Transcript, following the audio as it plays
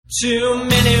Too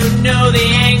many who know the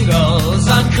angles,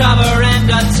 uncover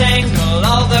and untangle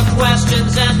all the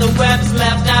questions and the webs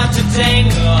left out to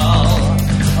tangle.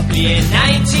 I'll be in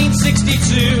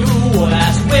 1962,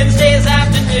 last Wednesday's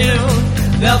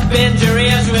afternoon. They'll bend your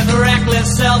ears with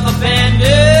reckless self-abandon.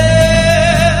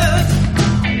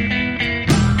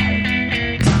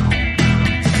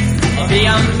 The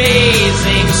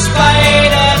amazing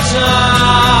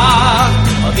Spider-Talk.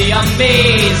 The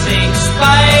amazing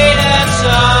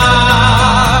Spider-Talk.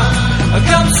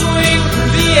 Come swing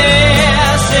through the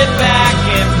air, sit back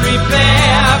and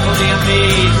prepare for the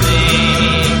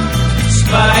amazing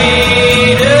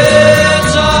Spider-Talk.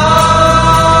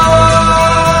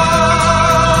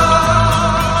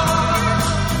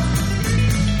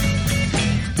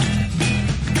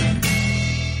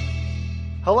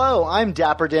 Hello, I'm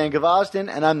Dapper Dan Gvozden,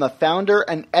 and I'm the founder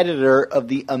and editor of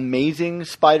the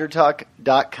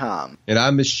AmazingSpiderTalk.com. And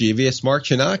I'm mischievous Mark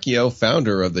Chinacchio,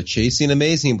 founder of the Chasing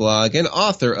Amazing blog and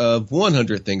author of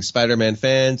 100 Things Spider-Man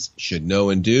Fans Should Know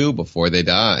and Do Before They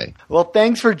Die. Well,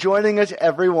 thanks for joining us,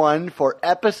 everyone, for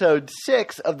episode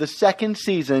 6 of the second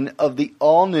season of the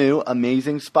all-new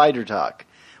Amazing Spider Talk.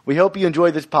 We hope you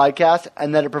enjoy this podcast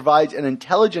and that it provides an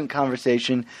intelligent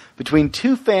conversation between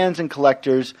two fans and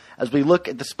collectors as we look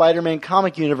at the Spider-Man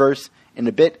comic universe in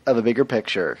a bit of a bigger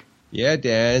picture. Yeah,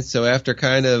 Dan. So after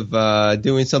kind of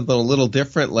doing something a little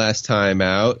different last time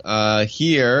out,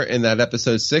 here in that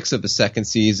episode 6 of the second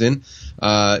season,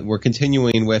 we're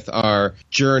continuing with our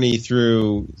journey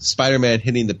through Spider-Man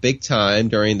hitting the big time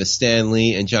during the Stan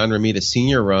Lee and John Romita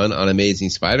Sr. run on Amazing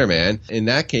Spider-Man. In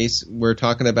that case, we're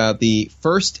talking about the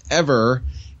first ever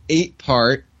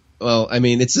 8-part. Well, I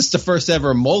mean, it's just the first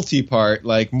ever multi-part,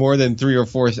 like more than 3 or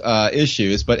 4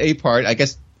 issues, but 8-part, I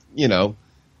guess, you know.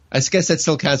 I guess that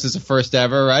still counts as a first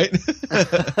ever, right?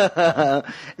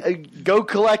 Go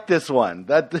collect this one.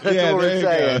 That's what we're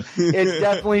saying. It's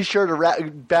definitely sure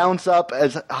to bounce up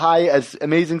as high as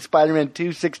Amazing Spider-Man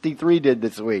 263 did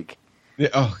this week. Yeah,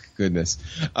 oh, goodness.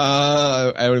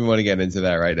 I don't even want to get into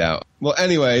that right now. Well,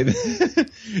 anyway,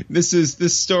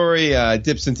 this story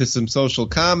dips into some social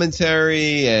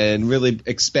commentary and really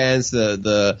expands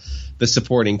the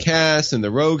supporting cast and the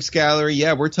Rogues Gallery.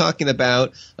 Yeah, we're talking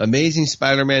about Amazing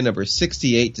Spider-Man number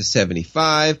 68 to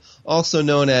 75, also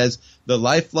known as the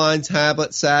Lifeline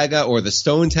Tablet Saga or the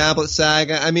Stone Tablet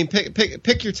Saga. I mean,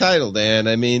 pick your title, Dan.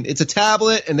 I mean, it's a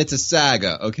tablet and it's a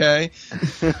saga, okay?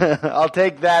 I'll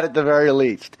take that at the very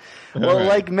least. Well, right.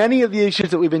 Like many of the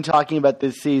issues that we've been talking about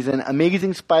this season,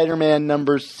 Amazing Spider-Man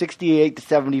numbers 68 to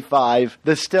 75,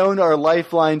 the Stone or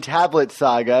Lifeline Tablet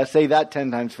Saga, say that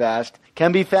 10 times fast,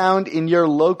 can be found in your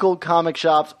local comic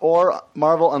shops or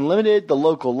Marvel Unlimited, the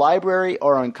local library,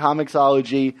 or on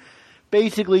Comixology.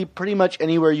 Basically, pretty much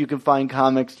anywhere you can find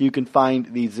comics, you can find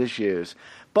these issues.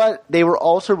 But they were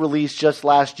also released just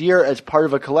last year as part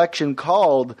of a collection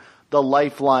called the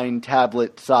Lifeline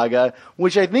Tablet Saga,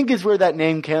 which I think is where that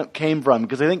name came from,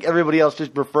 because I think everybody else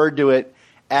just referred to it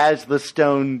as the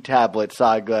Stone Tablet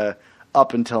Saga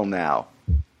up until now.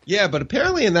 Yeah, but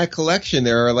apparently in that collection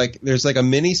there's like a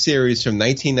mini series from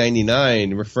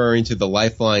 1999 referring to the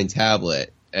Lifeline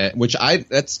tablet, which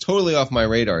that's totally off my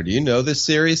radar. Do you know this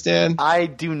series, Dan? I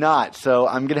do not, so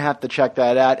I'm going to have to check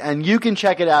that out. And you can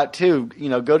check it out too. You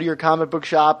know, go to your comic book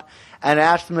shop and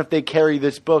ask them if they carry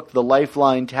this book, the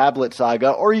Lifeline Tablet Saga,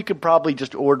 or you could probably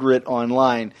just order it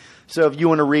online. So if you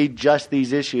want to read just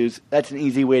these issues, that's an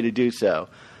easy way to do so.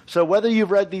 So whether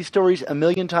you've read these stories a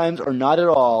million times or not at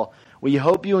all, we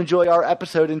hope you enjoy our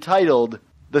episode entitled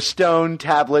The Stone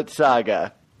Tablet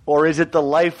Saga. Or is it the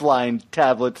Lifeline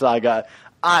Tablet Saga?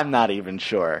 I'm not even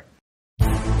sure.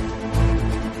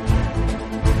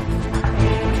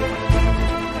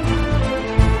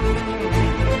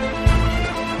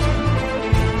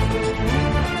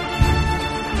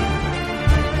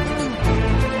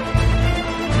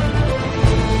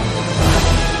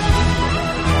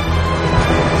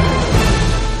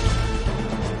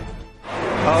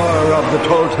 The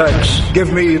Toltecs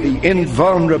give me the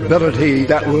invulnerability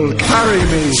that will carry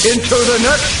me into the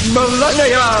next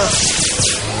millennia.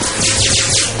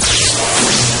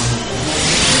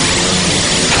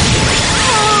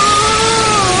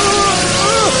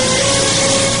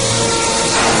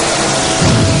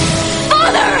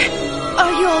 Father!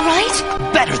 Are you all right?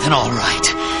 Better than all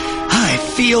right. I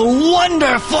feel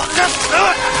wonderful.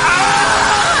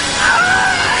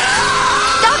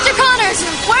 Dr. Connors,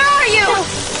 where are you?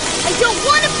 I don't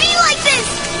want to be like this!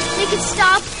 Make it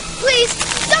stop. Please,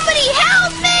 somebody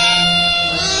help me!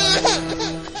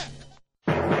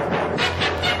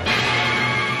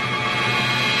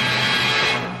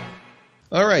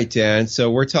 All right, right, Dan.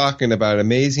 So we're talking about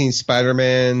Amazing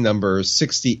Spider-Man numbers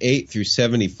 68 through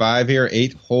 75 here.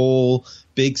 8 whole,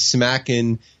 big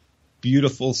smacking,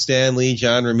 beautiful Stan Lee,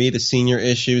 John Romita Sr.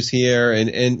 issues here.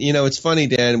 And you know, it's funny,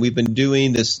 Dan, we've been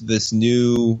doing this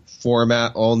new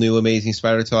format, all new Amazing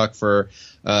Spider Talk for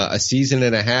a season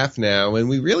and a half now, and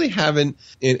we really haven't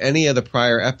in any of the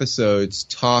prior episodes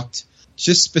talked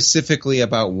just specifically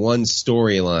about one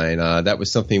storyline. That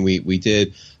was something we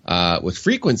did with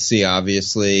frequency,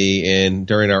 obviously, and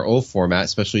during our old format,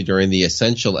 especially during the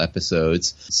Essential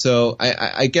episodes. So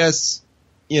I guess,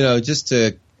 you know, just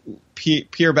to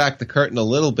peer back the curtain a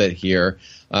little bit here,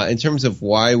 in terms of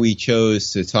why we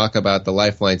chose to talk about the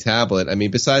Lifeline tablet. I mean,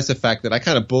 besides the fact that I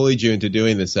kind of bullied you into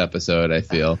doing this episode, I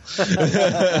feel.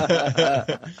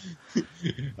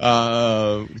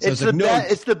 It's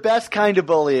the best kind of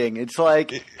bullying. It's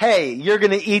like, hey, you're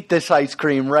going to eat this ice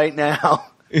cream right now.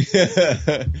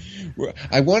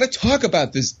 I want to talk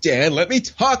about this, Dan. Let me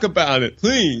talk about it,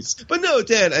 please. But no,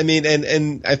 Dan, I mean,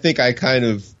 and I think I kind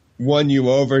of won you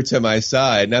over to my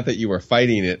side. Not that you were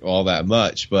fighting it all that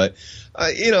much, but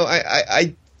you know,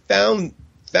 I found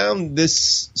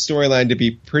this storyline to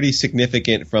be pretty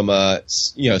significant from a,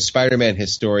 you know, Spider-Man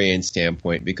historian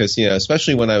standpoint, because, you know,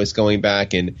 especially when I was going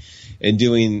back and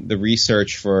doing the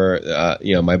research for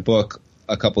you know, my book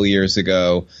a couple years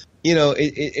ago. You know,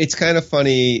 it's kind of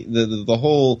funny, the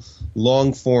whole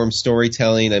long form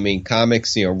storytelling. I mean,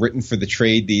 comics, you know, written for the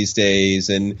trade these days,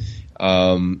 and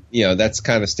you know, that's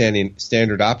kind of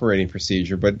standard operating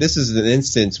procedure. But this is an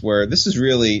instance where this is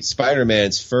really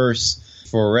Spider-Man's first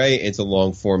foray into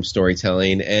long form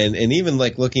storytelling, and even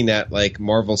like looking at like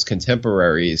Marvel's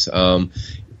contemporaries. I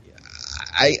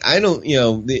don't, you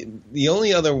know, the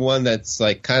only other one that's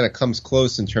like kind of comes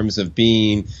close in terms of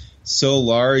being so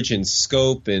large in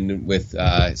scope and with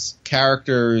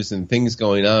characters and things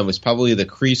going on was probably the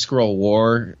Kree-Skrull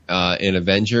War in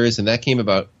Avengers, and that came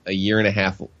about a year and a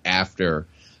half after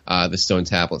the Stone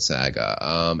Tablet saga.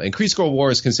 And Kree-Skrull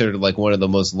War is considered like one of the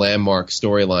most landmark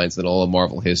storylines in all of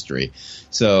Marvel history.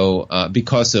 So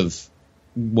because of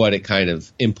what it kind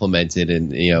of implemented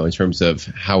and, you know, in terms of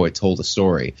how it told a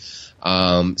story.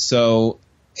 So,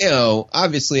 you know,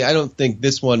 obviously I don't think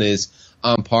this one is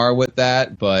on par with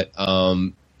that, but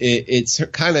it's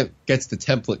kind of gets the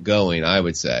template going, I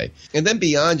would say. And then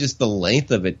beyond just the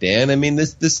length of it, Dan, I mean,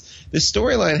 this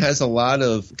storyline has a lot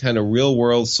of kind of real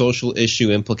world social issue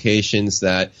implications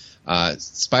that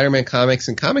Spider-Man comics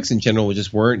and comics in general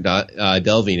just weren't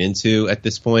delving into at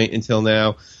this point until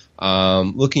now.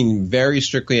 Looking very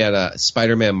strictly at a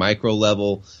Spider-Man micro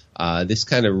level, this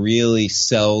kind of really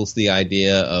sells the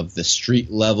idea of the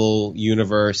street level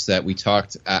universe that we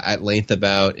talked at length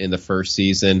about in the first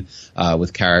season,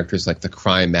 with characters like the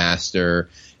Crime Master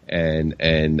and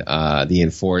the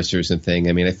Enforcers and thing.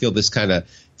 I mean, I feel this kind of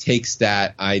takes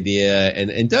that idea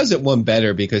and does it one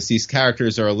better, because these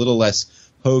characters are a little less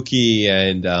hokey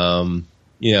and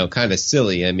you know, kind of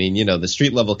silly. I mean, you know, the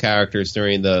street level characters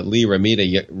during the Lee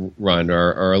Romita run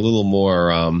are a little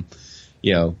more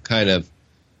you know, kind of,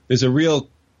 there's a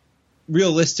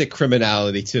realistic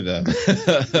criminality to them,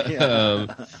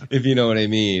 if you know what I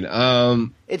mean.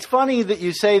 It's funny that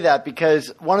you say that,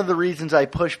 because one of the reasons I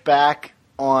push back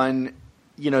on,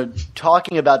 you know,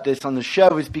 talking about this on the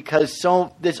show is because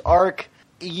this arc,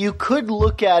 you could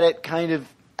look at it kind of,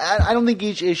 I don't think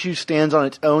each issue stands on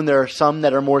its own. There are some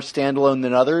that are more standalone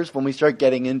than others. When we start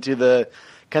getting into the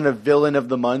kind of villain of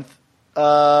the month,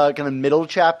 kind of middle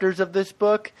chapters of this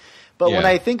book. But when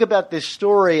I think about this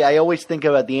story, I always think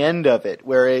about the end of it,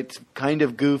 where it's kind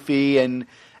of goofy and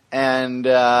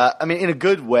I mean, in a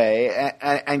good way,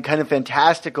 and kind of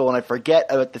fantastical. And I forget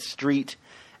about the street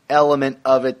element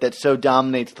of it that so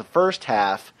dominates the first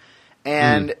half,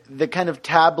 and the kind of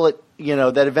tablet, you know,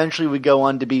 that eventually would go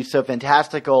on to be so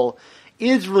fantastical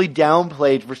is really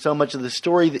downplayed for so much of the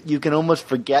story that you can almost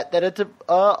forget that it's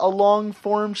a long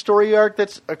form story arc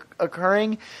that's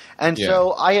occurring. And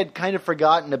so I had kind of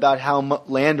forgotten about how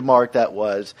landmark that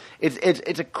was.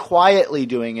 It's a quietly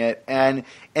doing it, and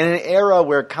in an era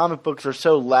where comic books are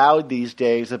so loud these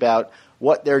days about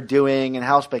what they're doing and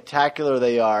how spectacular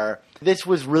they are, this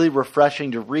was really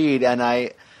refreshing to read. And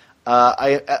I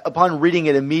upon reading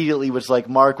it immediately was like,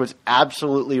 Mark was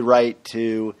absolutely right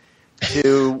to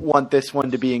want this one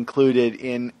to be included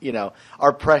in, you know,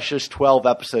 our precious 12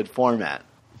 episode format.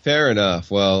 Fair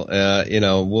enough. Well, you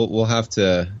know, we'll have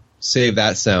to save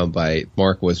that soundbite.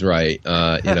 Mark was right.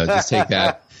 You know, just take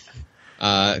that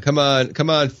Come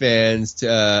on, fans!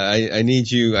 I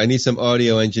need some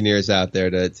audio engineers out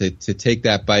there to take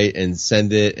that bite and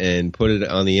send it and put it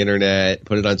on the internet,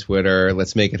 put it on Twitter.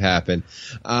 Let's make it happen.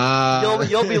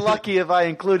 You'll be lucky if I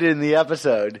include it in the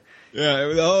episode.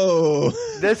 Yeah. Oh,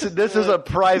 this is a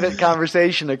private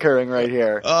conversation occurring right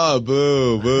here. Oh,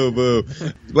 boo.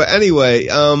 But anyway,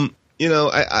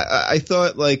 I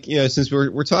thought, like, since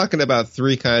we're talking about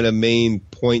three kind of main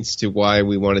points to why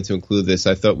we wanted to include this,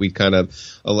 I thought we'd kind of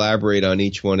elaborate on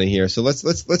each one in here. So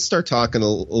let's start talking a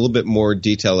little bit more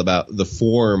detail about the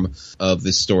form of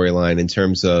this storyline in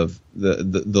terms of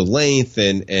the length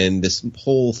and this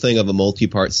whole thing of a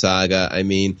multi-part saga. I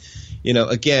mean,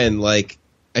 again, like,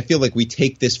 I feel like we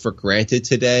take this for granted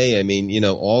today. I mean,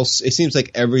 it seems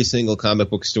like every single comic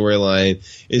book storyline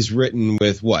is written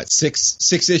with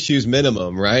six issues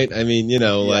minimum, right? I mean,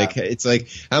 like, it's like,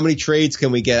 how many trades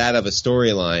can we get out of a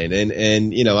storyline?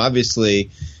 And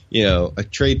obviously, a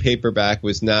trade paperback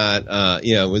was not,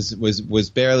 was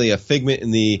barely a figment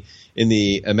in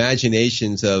the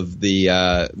imaginations of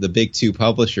the big two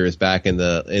publishers back in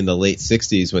the late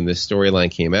 60s when this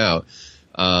storyline came out.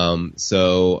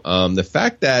 The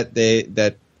fact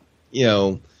that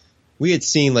we had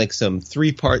seen like some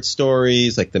 3-part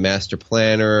stories, like the Master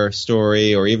Planner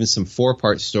story, or even some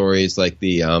 4-part stories like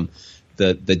the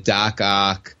Doc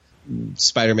Ock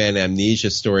Spider-Man Amnesia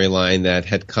storyline that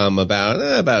had come about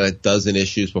a dozen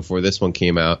issues before this one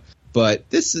came out. But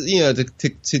this is,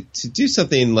 to do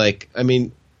something like, I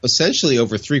mean, essentially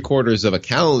over 3/4 of a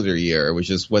calendar year,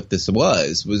 which is what this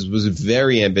was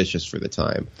very ambitious for the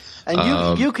time.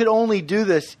 And you could only do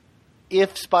this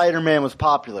if Spider-Man was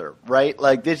popular, right?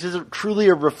 Like, this is truly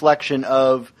a reflection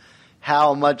of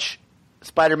how much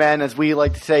Spider-Man, as we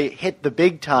like to say, hit the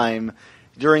big time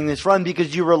during this run,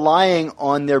 because you're relying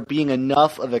on there being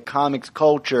enough of a comics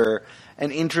culture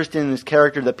and interest in this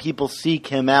character that people seek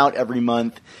him out every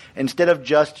month instead of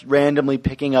just randomly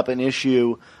picking up an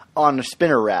issue on a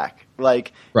spinner rack.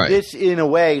 Like, right. This, in a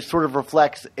way, sort of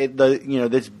reflects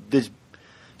this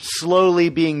slowly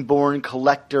being born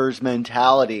collector's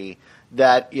mentality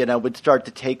that, would start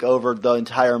to take over the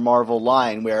entire Marvel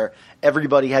line, where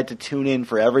everybody had to tune in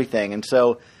for everything. And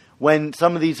so when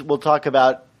some of these, we'll talk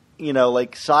about,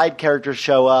 like, side characters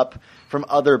show up from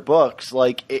other books,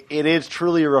 like, it is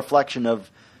truly a reflection of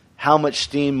how much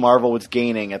steam Marvel was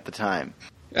gaining at the time.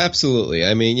 Absolutely.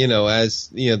 I mean, as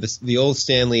the old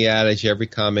Stan Lee adage, every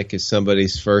comic is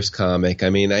somebody's first comic. I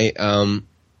mean,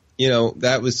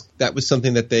 that was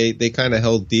something that they kind of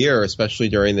held dear, especially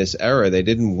during this era. They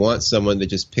didn't want someone to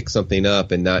just pick something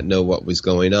up and not know what was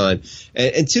going on.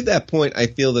 And to that point, I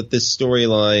feel that this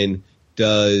storyline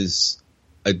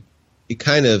it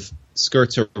kind of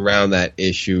skirts around that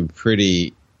issue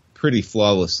pretty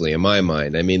flawlessly in my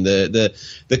mind. I mean, the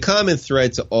common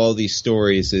thread to all these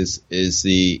stories is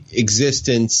the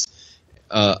existence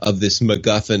of this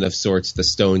MacGuffin of sorts, the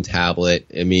stone tablet.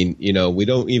 I mean, we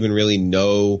don't even really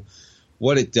know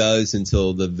what it does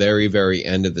until the very, very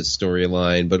end of the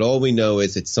storyline. But all we know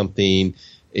is it's something.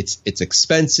 It's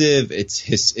expensive.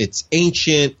 It's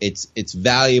ancient. It's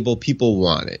valuable. People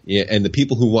want it, and the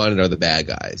people who want it are the bad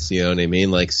guys. You know what I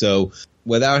mean? Like, so,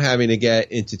 without having to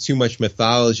get into too much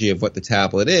mythology of what the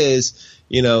tablet is,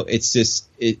 it's just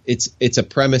it's a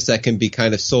premise that can be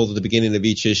kind of sold at the beginning of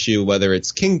each issue, whether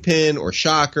it's Kingpin or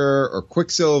Shocker or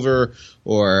Quicksilver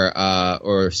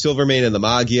or Silvermane and the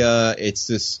Magia. It's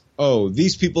just, oh,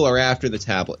 these people are after the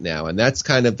tablet now, and that's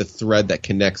kind of the thread that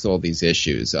connects all these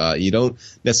issues. You don't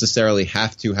necessarily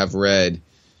have to have read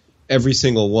every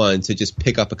single one to just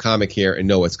pick up a comic here and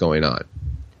know what's going on.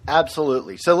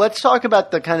 Absolutely. So let's talk about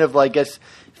the kind of, I guess,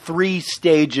 3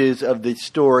 stages of the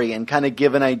story and kind of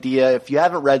give an idea, if you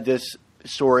haven't read this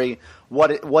story,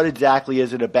 what exactly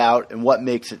is it about and what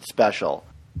makes it special?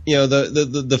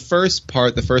 The first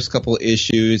part, the first couple of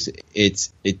issues,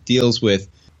 it deals with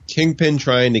Kingpin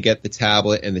trying to get the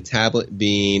tablet, and the tablet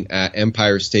being at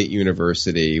Empire State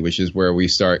University, which is where we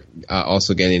start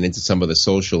also getting into some of the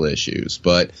social issues.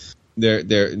 But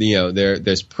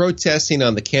there's protesting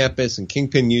on the campus, and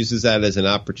Kingpin uses that as an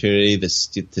opportunity to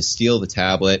steal the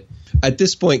tablet. At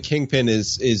this point, Kingpin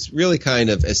is really kind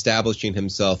of establishing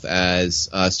himself as,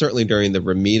 certainly during the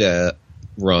Romita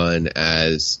run,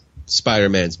 as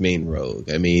Spider-Man's main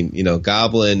rogue. I mean,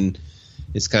 Goblin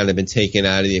has kind of been taken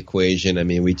out of the equation. I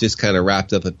mean, we just kind of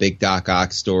wrapped up a big Doc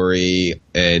Ock story,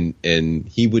 and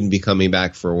he wouldn't be coming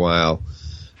back for a while.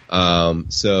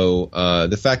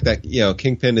 The fact that,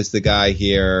 Kingpin is the guy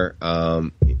here,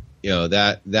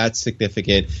 that's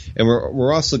significant. And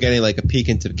we're also getting like a peek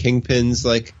into Kingpin's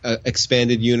like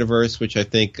expanded universe, which I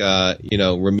think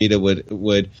Romita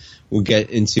would get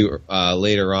into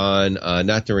later on,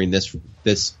 not during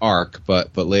this arc,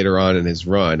 but later on in his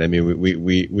run. I mean,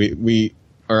 we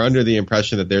are under the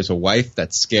impression that there's a wife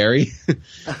that's scary. Do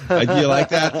you like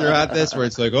that throughout this, where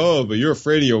it's like, oh, but you're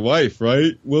afraid of your wife,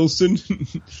 right, Wilson?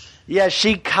 Yeah,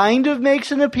 she kind of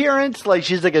makes an appearance. Like,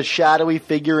 she's like a shadowy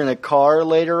figure in a car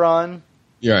later on.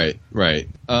 Right.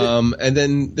 And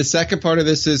then the second part of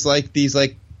this is like these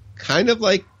like kind of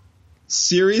like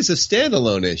series of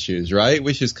standalone issues, right?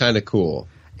 Which is kind of cool.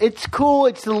 It's cool.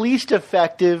 It's the least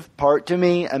effective part to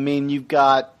me. I mean, you've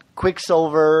got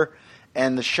Quicksilver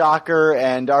and the Shocker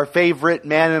and our favorite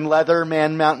Man in Leather,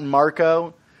 Man Mountain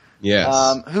Marco.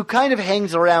 Yes. Who kind of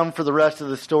hangs around for the rest of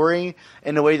the story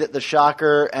in a way that the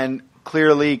Shocker and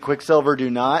clearly Quicksilver do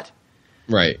not.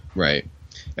 Right.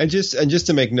 And just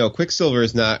to make note, Quicksilver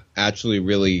is not actually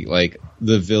really like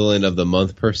the villain of the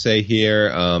month per se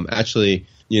here. Actually,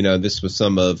 this was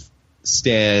some of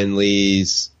Stan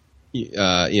Lee's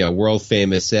world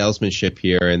famous salesmanship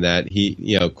here, in that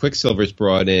Quicksilver's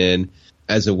brought in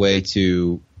as a way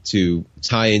to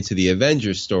tie into the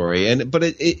Avengers story, but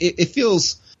it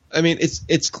feels. I mean,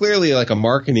 it's clearly like a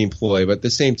marketing ploy, but at the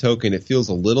same token, it feels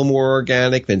a little more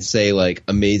organic than, say, like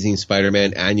Amazing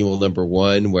Spider-Man Annual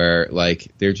 #1, where like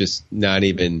they're just not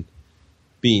even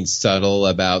being subtle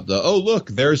about look,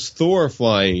 there's Thor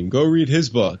flying. Go read his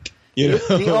book.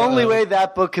 The only way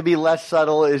that book could be less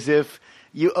subtle is if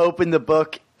you open the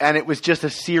book and it was just a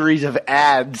series of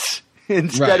ads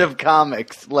instead of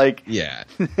comics. Like, yeah,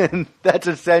 and that's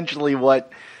essentially what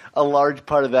a large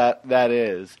part of that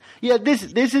is. Yeah,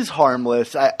 this is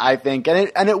harmless, I think,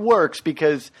 and it works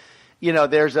because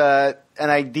there's an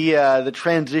idea. The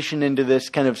transition into this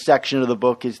kind of section of the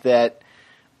book is that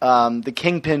the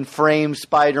Kingpin frames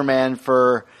Spider-Man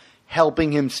for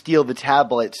helping him steal the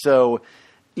tablet. So,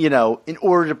 in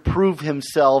order to prove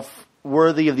himself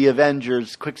worthy of the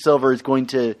Avengers, Quicksilver is going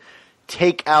to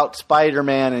take out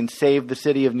Spider-Man and save the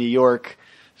city of New York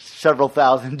several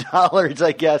 $1,000s,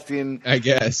 I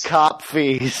guess, cop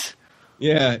fees.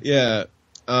 Yeah.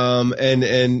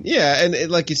 And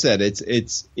like you said,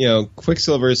 it's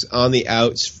Quicksilver's on the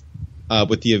outs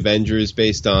with the Avengers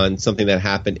based on something that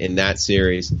happened in that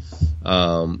series.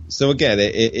 So again,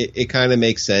 it kind of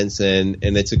makes sense, and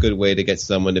it's a good way to get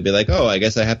someone to be like, oh, I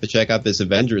guess I have to check out this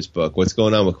Avengers book. What's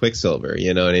going on with Quicksilver?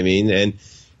 You know what I mean?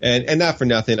 And not for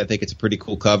nothing, I think it's a pretty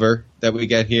cool cover that we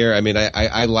get here. I mean,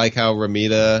 I like how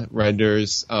Romita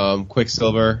renders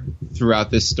Quicksilver throughout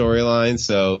this storyline,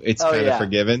 so it's kind of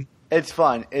forgiven. It's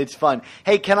fun.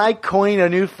 Hey, can I coin a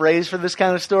new phrase for this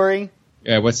kind of story?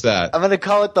 Yeah, what's that? I'm going to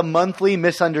call it the monthly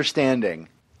misunderstanding.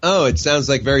 Oh, it sounds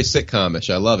like very sitcom-ish.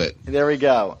 I love it. There we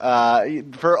go.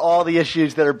 For all the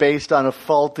issues that are based on a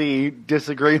faulty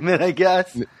disagreement, I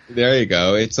guess. There you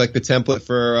go. It's like the template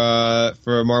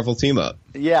for a Marvel team-up.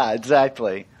 Yeah,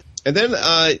 exactly. And then,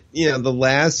 the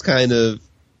last kind of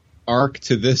arc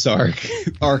to this arc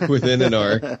within an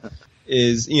arc,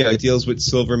 is, it deals with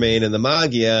Silvermane and the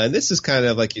Magia. And this is kind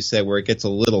of, like you said, where it gets a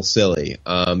little silly.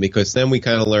 Because then we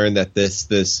kind of learn that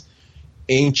this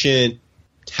ancient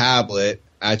tablet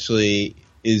actually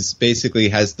has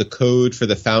the code for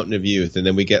the Fountain of Youth. And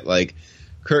then we get like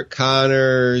Kurt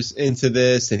Connors into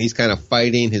this, and he's kind of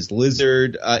fighting his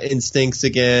lizard instincts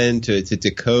again to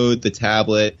decode the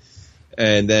tablet.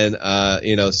 And then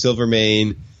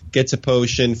Silvermane gets a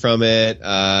potion from it,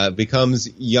 becomes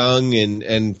young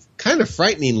and kind of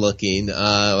frightening looking,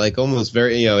 like almost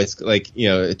very, it's like,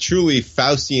 a truly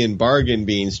Faustian bargain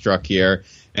being struck here.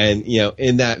 And,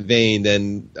 in that vein,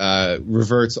 then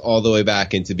reverts all the way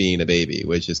back into being a baby,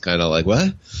 which is kind of like,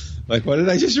 what? Like, what did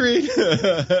I just read?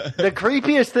 The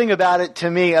creepiest thing about it to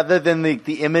me, other than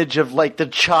the image of, like, the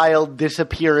child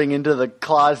disappearing into the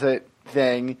closet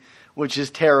thing, which is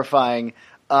terrifying,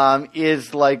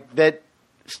 is, like, that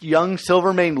young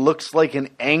Silvermane looks like an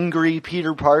angry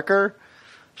Peter Parker.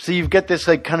 So you've got this,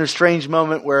 like, kind of strange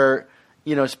moment where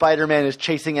Spider-Man is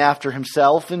chasing after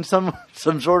himself in some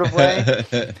sort of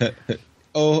way.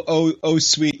 Oh,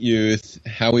 sweet youth,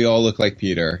 how we all look like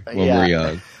Peter when we're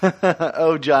young.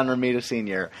 Oh, John Romita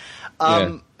Sr.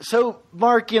 So,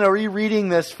 Mark, rereading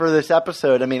this for this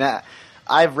episode, I mean,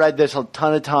 I've read this a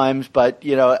ton of times, but,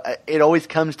 it always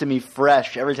comes to me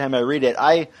fresh every time I read it.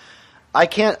 I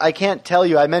can't tell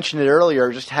you, I mentioned it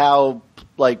earlier, just how,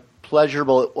 like,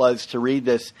 pleasurable it was to read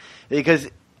this, because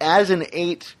as an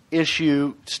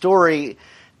 8-issue story,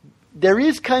 there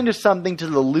is kind of something to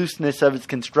the looseness of its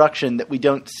construction that we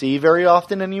don't see very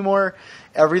often anymore.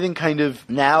 Everything kind of,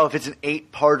 now if it's an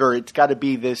 8-parter, it's got to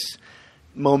be this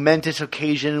momentous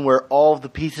occasion where all of the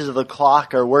pieces of the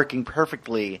clock are working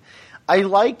perfectly. I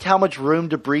liked how much room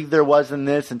to breathe there was in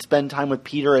this and spend time with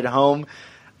Peter at home.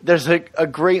 There's a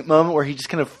great moment where he just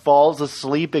kind of falls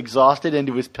asleep exhausted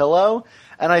into his pillow.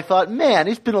 And I thought, man,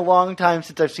 it's been a long time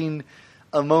since I've seen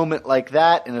a moment like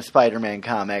that in a Spider-Man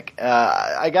comic.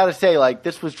 I gotta say, like,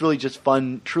 this was really just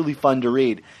fun, truly fun to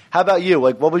read. How about you?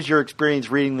 Like, what was your experience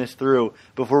reading this through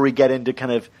before we get into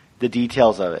kind of the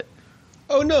details of it?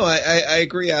 Oh, no, I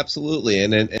agree absolutely.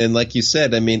 And like you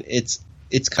said, I mean, it's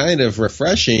kind of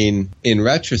refreshing in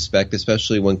retrospect,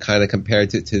 especially when kind of compared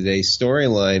to today's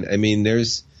storyline. I mean,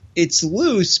 it's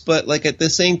loose, but like at the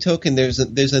same token, there's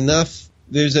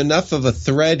enough of a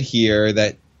thread here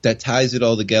that ties it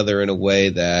all together in a way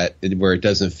where it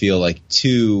doesn't feel like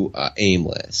too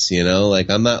aimless, you know? Like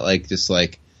I'm not like just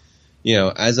like, you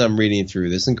know, as I'm reading through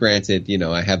this, and granted, you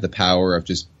know, I have the power of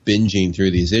just binging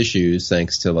through these issues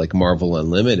thanks to like Marvel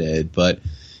Unlimited, but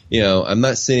you know, I'm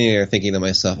not sitting there thinking to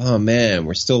myself, oh man,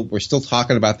 we're still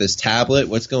talking about this tablet.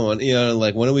 What's going, you know,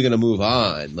 like when are we going to move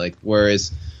on? Like,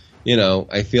 whereas, you know,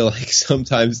 I feel like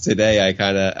sometimes today I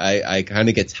kind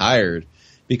of get tired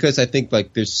because I think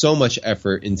like there's so much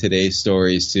effort in today's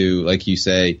stories to, like you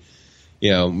say, you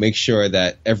know, make sure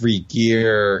that every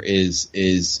gear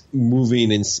is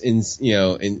moving in you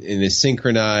know, and is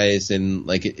synchronized, and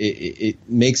like it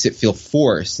makes it feel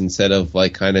forced instead of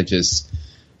like kind of just,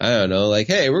 I don't know, like,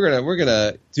 hey, we're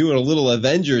gonna do a little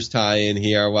Avengers tie-in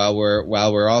here while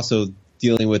we're also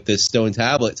dealing with this Stone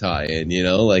Tablet tie-in, you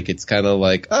know, like it's kind of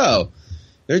like, oh,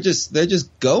 they're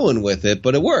just going with it,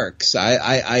 but it works.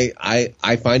 I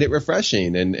find it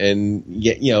refreshing, and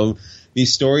yet, you know,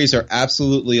 these stories are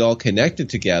absolutely all connected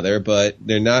together, but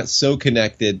they're not so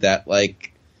connected that,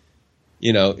 like,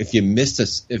 you know, if you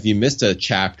missed a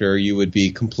chapter, you would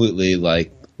be completely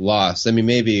like lost. I mean,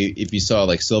 maybe if you saw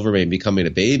like Silvermane becoming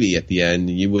a baby at the end,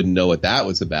 you wouldn't know what that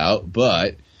was about.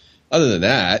 But other than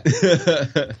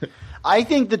that, I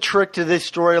think the trick to this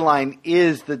storyline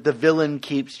is that the villain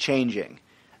keeps changing.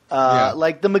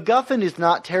 Like the MacGuffin is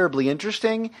not terribly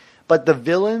interesting, but the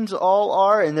villains all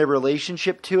are, and their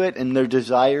relationship to it and their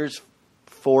desires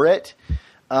for it.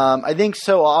 I think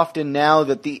so often now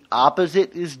that the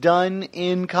opposite is done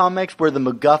in comics, where the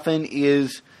MacGuffin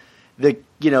is the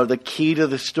key to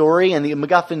the story, and the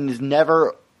MacGuffin is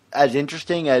never as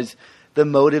interesting as the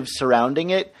motives surrounding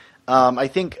it. I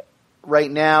think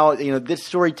right now, you know, this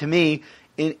story to me,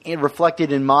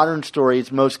 reflected in modern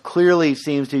stories, most clearly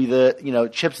seems to be the, you know,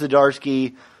 Chip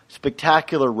Zdarsky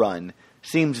spectacular run.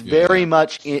 Seems very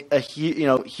much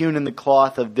hewn in the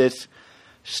cloth of this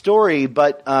story,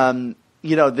 but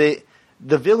you know, the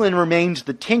villain remains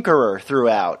the Tinkerer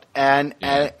throughout, and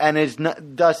is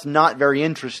thus not very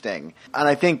interesting. And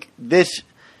I think this,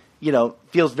 you know,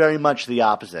 feels very much the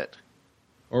opposite.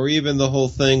 Or even the whole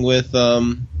thing with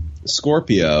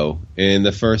Scorpio in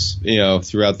the first, you know,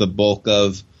 throughout the bulk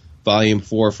of Volume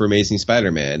 4 for Amazing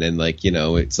Spider-Man, and like, you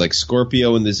know, it's like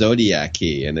Scorpio and the Zodiac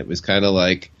Key, and it was kind of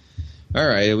like, all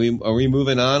right, are we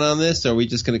moving on this? Or are we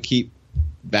just going to keep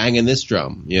banging this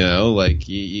drum? You know, like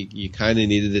you kind of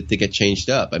needed it to get changed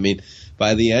up. I mean,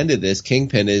 by the end of this,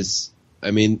 Kingpin is,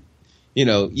 I mean, you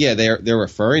know, yeah, they're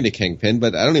referring to Kingpin,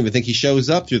 but I don't even think he shows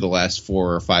up through the last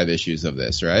 4 or 5 issues of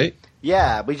this, right?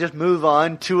 Yeah, we just move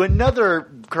on to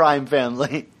another crime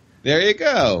family. There you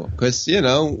go, because, you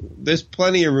know, there's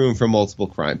plenty of room for multiple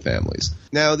crime families.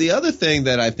 Now, the other thing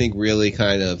that I think really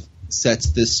kind of sets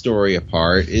this story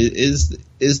apart is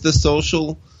the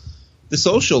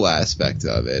social aspect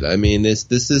of it. I mean,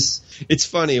 it's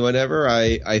funny whenever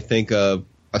I think of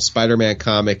a Spider-Man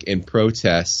comic in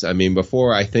protests. I mean,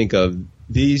 before I think of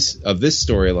this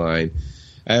storyline,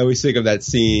 I always think of that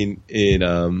scene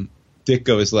in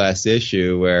Ditko's last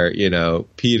issue where, you know,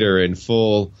 Peter in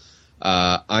full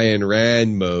Ayn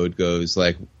Rand mode goes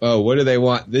like, oh, what do they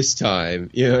want this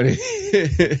time? You know what I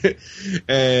mean?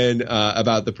 And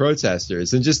about the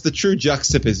protesters, and just the true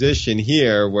juxtaposition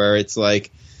here where it's like,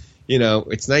 you know,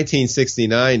 it's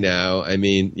 1969 now. I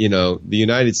mean, you know, the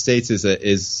United States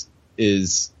is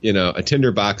you know, a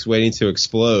tinderbox waiting to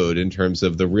explode in terms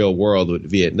of the real world with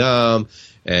Vietnam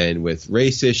and with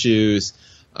race issues.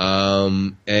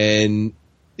 And,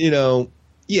 you know,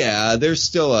 yeah, there's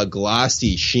still a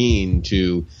glossy sheen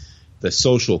to the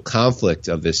social conflict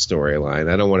of this storyline.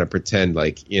 I don't want to pretend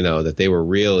like, you know, that they were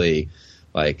really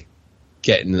like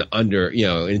getting under, you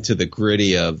know, into the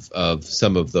gritty of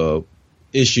some of the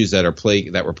issues that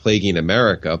were plaguing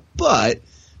America. But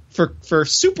for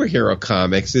superhero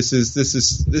comics, this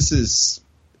is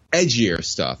edgier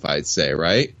stuff, I'd say,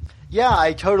 right? Yeah,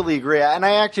 I totally agree. And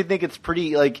I actually think it's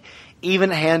pretty like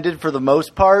even-handed for the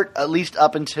most part, at least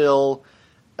up until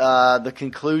the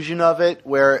conclusion of it,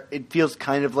 where it feels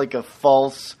kind of like a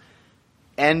false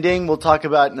ending. We'll talk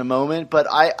about in a moment, but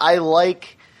I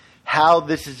like how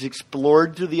this is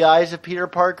explored through the eyes of Peter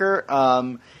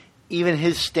Parker. Even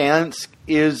his stance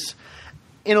is,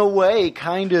 in a way,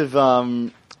 kind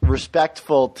of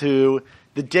respectful to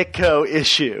the Ditko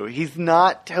issue. He's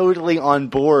not totally on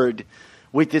board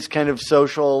with this kind of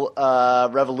social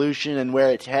revolution and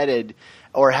where it's headed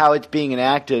or how it's being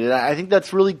enacted. And I think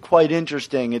that's really quite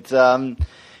interesting. It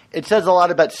says a lot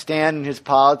about Stan and his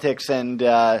politics and,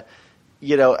 I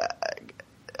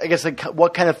guess like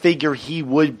what kind of figure he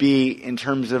would be in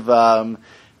terms of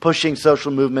pushing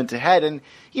social movements ahead. And,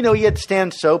 he had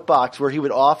Stan's soapbox where he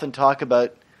would often talk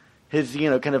about his,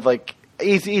 kind of like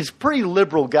he's a pretty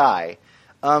liberal guy.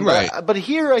 Right. But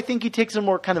here I think he takes a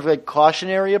more kind of like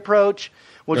cautionary approach,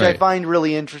 which I find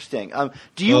really interesting.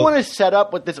 Do you want to set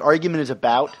up what this argument is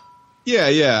about?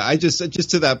 Yeah. I just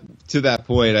to that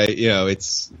point,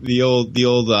 it's the old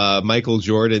Michael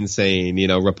Jordan saying,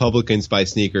 Republicans buy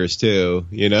sneakers too,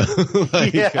 it's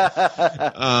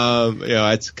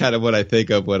kind of what I think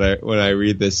of when I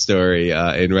read this story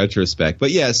in retrospect.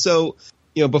 But yeah, so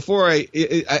before I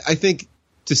think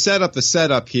to set up the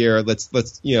setup here, let's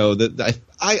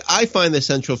I find the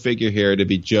central figure here to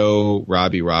be Joe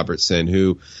Robbie Robertson,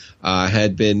 who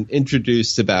had been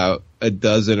introduced about a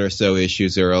dozen or so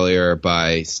issues earlier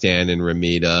by Stan and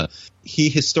Romita.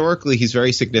 He's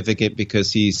very significant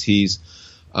because he's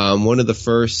one of the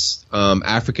first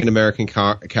African American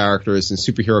characters in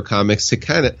superhero comics to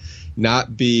kind of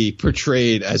not be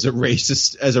portrayed as a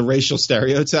racial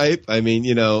stereotype. I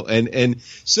mean, and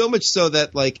so much so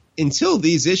that like until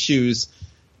these issues,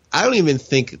 I don't even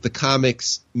think the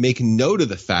comics make note of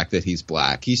the fact that he's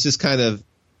black. He's just kind of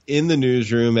in the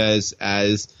newsroom as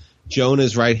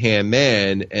Jonah's right-hand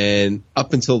man, and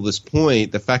up until this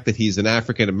point, the fact that he's an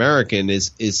African American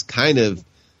is kind of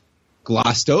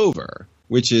glossed over,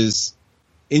 which is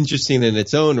interesting in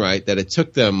its own right, that it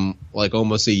took them like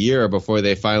almost a year before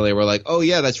they finally were like, oh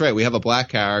yeah, that's right, we have a black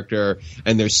character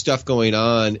and there's stuff going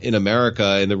on in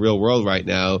America in the real world right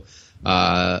now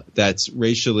that's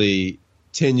racially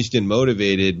tinged and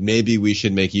motivated. Maybe we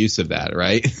should make use of that,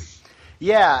 right?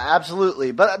 Yeah,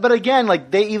 absolutely. But again, like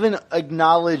they even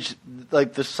acknowledge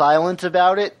like the silence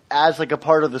about it as like a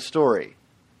part of the story.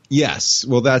 Yes,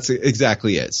 well, that's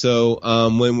exactly it. So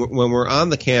when we're on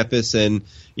the campus and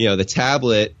the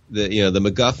tablet, the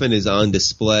MacGuffin is on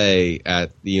display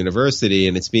at the university,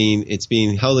 and it's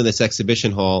being held in this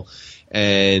exhibition hall,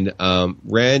 and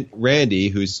Randy,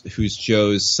 who's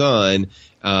Joe's son,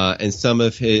 and some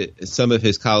of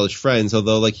his college friends,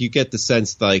 although like you get the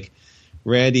sense like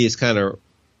Randy is kind of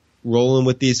rolling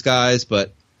with these guys,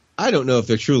 but I don't know if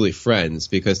they're truly friends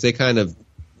because they kind of,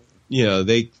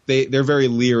 they're very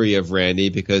leery of Randy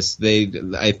because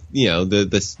the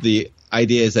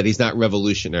idea is that he's not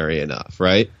revolutionary enough,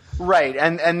 right? Right,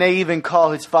 and they even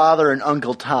call his father an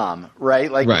Uncle Tom,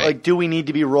 right? Like, do we need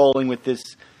to be rolling with this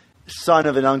son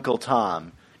of an Uncle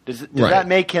Tom? Does that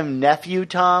make him nephew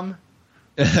Tom?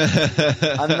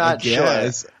 I'm not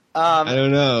sure. I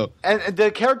don't know. And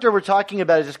the character we're talking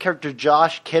about is this character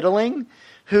Josh Kittling,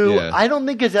 who I don't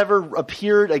think has ever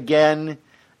appeared again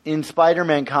in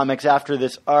Spider-Man comics after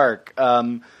this arc,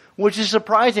 which is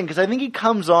surprising because I think he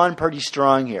comes on pretty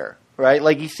strong here, right?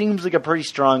 Like he seems like a pretty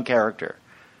strong character.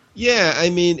 Yeah, I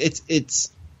mean it's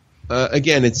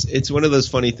again it's one of those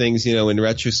funny things, in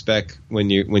retrospect when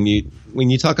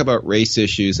you talk about race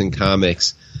issues in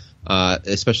comics.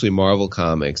 Especially Marvel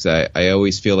comics, I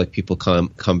always feel like people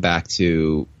come back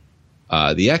to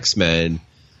the X-Men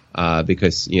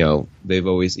because they've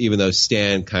always, even though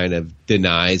Stan kind of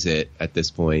denies it at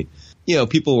this point,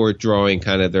 people were drawing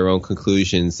kind of their own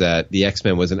conclusions that the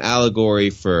X-Men was an allegory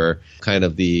for kind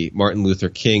of the Martin Luther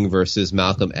King versus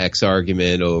Malcolm X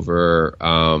argument over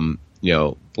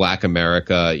Black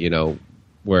America,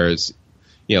 whereas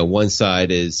one side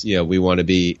is we want to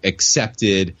be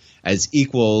accepted as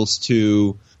equals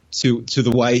to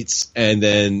the whites, and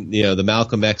then the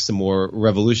Malcolm X, the more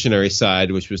revolutionary side,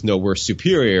 which was no, we're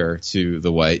superior to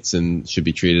the whites and should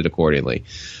be treated accordingly.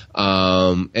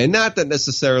 And not that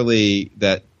necessarily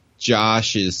that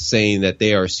Josh is saying that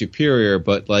they are superior,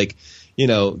 but like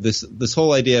this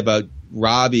whole idea about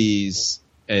Robbie's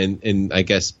and I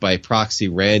guess by proxy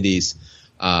Randy's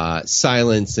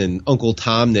silence and Uncle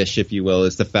Tomnish, if you will,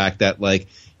 is the fact that like.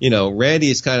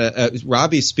 Randy is kind of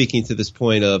Robbie's speaking to this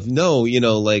point of no,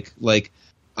 like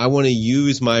I want to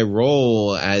use my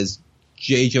role as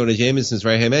J. Jonah Jameson's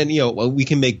right hand man. We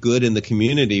can make good in the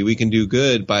community. We can do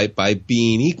good by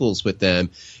being equals with them.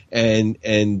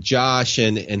 And Josh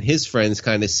and his friends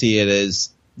kind of see it as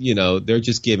they're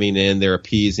just giving in, they're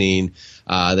appeasing,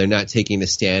 they're not taking a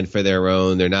stand for their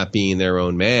own, they're not being their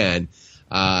own man.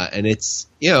 And it's,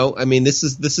 this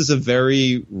is a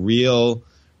very real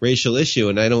racial issue,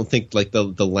 and I don't think like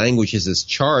the language is as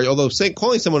charged. Although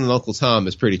calling someone an Uncle Tom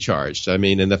is pretty charged. I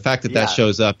mean, and the fact that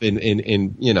shows up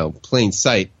in plain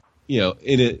sight,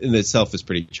 in itself is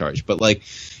pretty charged. But like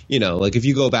if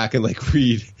you go back and like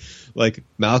read like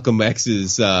Malcolm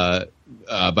X's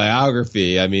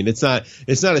biography, I mean, it's not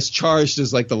as charged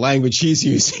as like the language he's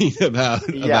using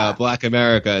about Black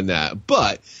America and that.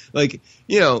 But like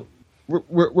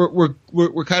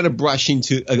we're kind of brushing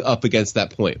up against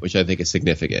that point, which I think is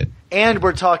significant. And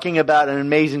we're talking about an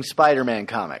Amazing Spider-Man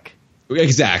comic.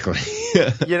 Exactly.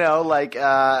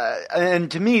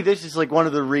 And to me, this is like one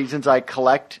of the reasons I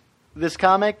collect this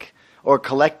comic or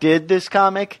collected this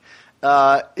comic,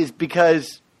 is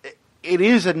because it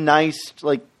is a nice,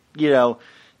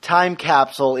 time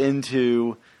capsule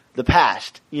into the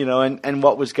past, and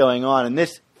what was going on. And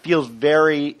this feels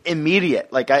very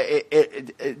immediate. Like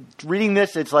reading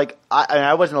this, it's like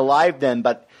I wasn't alive then,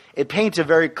 but it paints a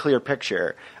very clear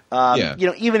picture.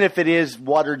 Even if it is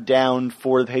watered down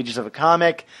for the pages of a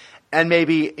comic, and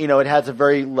maybe it has a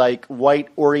very like white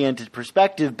oriented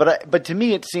perspective, but to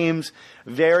me it seems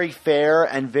very fair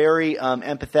and very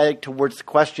empathetic towards the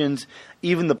questions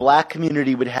even the Black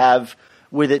community would have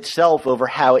with itself over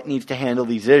how it needs to handle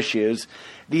these issues.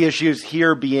 The issues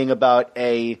here being about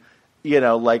a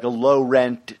low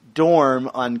rent dorm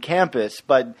on campus.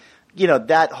 But,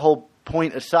 that whole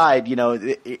point aside,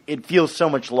 it feels so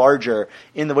much larger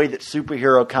in the way that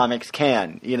superhero comics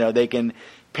can. They can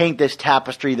paint this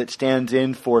tapestry that stands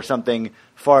in for something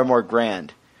far more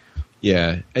grand.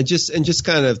 Yeah. And just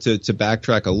kind of to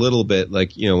backtrack a little bit,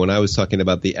 like, when I was talking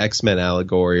about the X-Men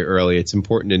allegory earlier, it's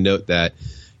important to note that,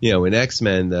 in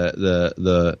X-Men,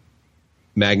 the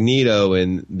Magneto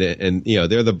and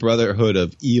they're the Brotherhood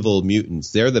of Evil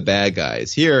Mutants. They're the bad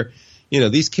guys. Here,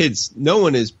 these kids, no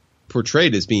one is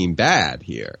portrayed as being bad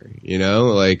here.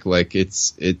 Like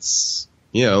it's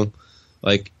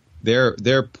like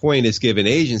their point is given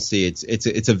agency.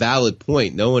 It's a valid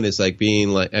point. No one is like being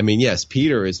like. I mean, yes,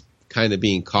 Peter is kind of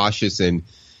being cautious and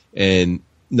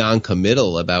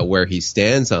non-committal about where he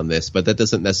stands on this, but that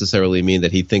doesn't necessarily mean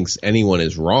that he thinks anyone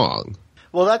is wrong.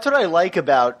 Well, that's what I like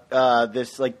about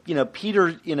this. Like,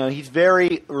 Peter, he's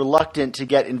very reluctant to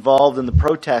get involved in the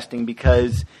protesting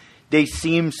because they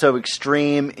seem so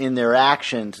extreme in their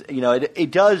actions.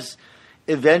 It does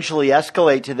eventually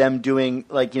escalate to them doing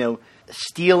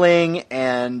stealing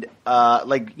and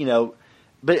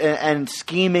and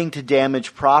scheming to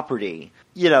damage property.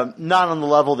 Not on the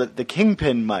level that the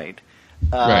Kingpin might.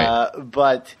 Right.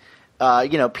 But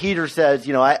Peter says,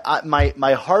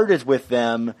 my heart is with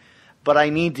them. But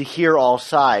I need to hear all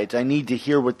sides. I need to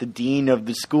hear what the dean of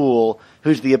the school,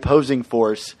 who's the opposing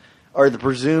force, or the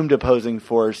presumed opposing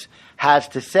force, has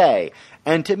to say.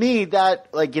 And to me, that,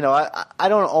 I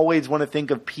don't always want to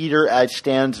think of Peter as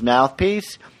Stan's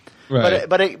mouthpiece. Right.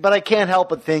 But I can't help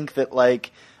but think that,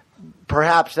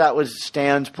 perhaps that was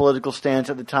Stan's political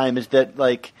stance at the time, is that,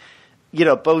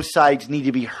 both sides need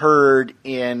to be heard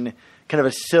in kind of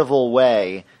a civil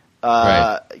way,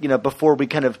 before we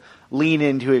kind of lean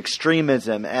into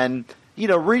extremism. And,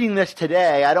 reading this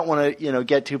today, I don't want to,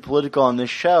 get too political on this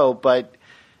show, but,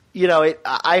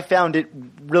 I found it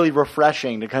really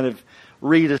refreshing to kind of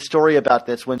read a story about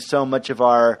this when so much of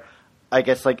our, I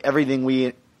guess, everything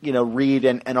we, read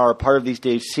and are a part of these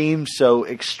days seems so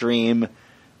extreme.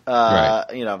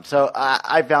 So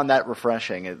I found that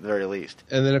refreshing at the very least.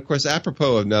 And then, of course,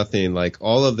 apropos of nothing,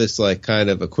 all of this, kind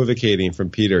of equivocating from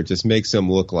Peter just makes him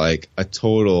look like a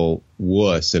total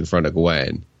wuss in front of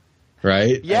Gwen,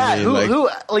 right? Yeah,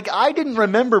 I didn't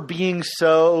remember being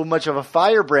so much of a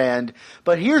firebrand,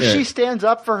 but here she stands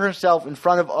up for herself in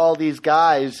front of all these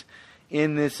guys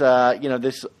in this,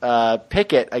 this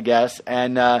picket, I guess,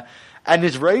 and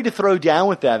is ready to throw down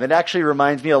with them. It actually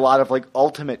reminds me a lot of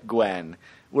Ultimate Gwen,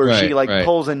 where she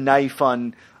pulls a knife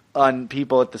on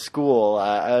people at the school.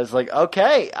 I was like,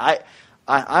 okay,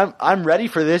 I'm ready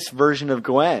for this version of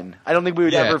Gwen. I don't think we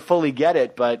would ever fully get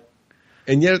it, but.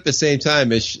 And yet at the same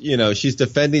time, she's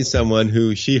defending someone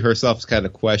who she herself is kind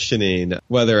of questioning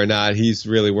whether or not he's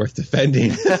really worth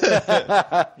defending.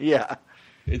 Yeah.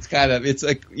 It's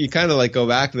like you kind of go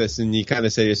back to this and you kind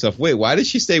of say to yourself, wait, why did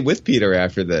she stay with Peter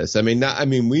after this? I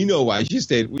mean, we know why she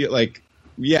stayed.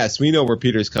 Yes, we know where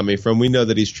Peter's coming from. We know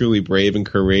that he's truly brave and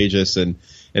courageous and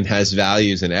has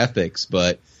values and ethics.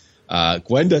 But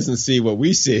Gwen doesn't see what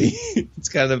we see. It's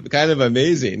kind of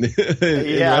amazing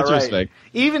in retrospect. Right.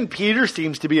 Even Peter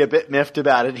seems to be a bit miffed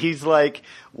about it. He's like,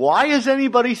 why is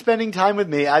anybody spending time with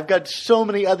me? I've got so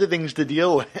many other things to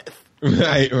deal with.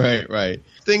 Right.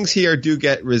 Things here do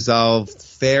get resolved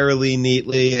fairly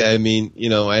neatly. I mean,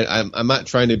 I'm not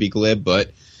trying to be glib,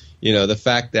 but, the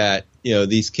fact that,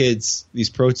 these kids, these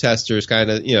protesters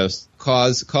kind of,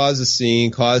 cause a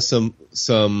scene, cause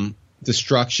some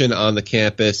destruction on the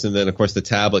campus, and then of course the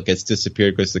tablet gets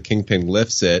disappeared because the Kingpin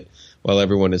lifts it while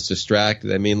everyone is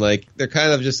distracted. I mean, like, they're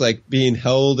kind of just like being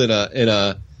held in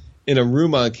a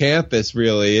room on campus.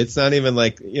 Really, it's not even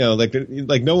like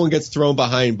like no one gets thrown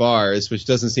behind bars, which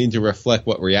doesn't seem to reflect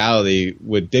what reality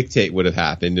would dictate would have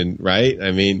happened. And right, I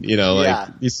mean, like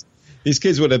these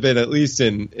kids would have been at least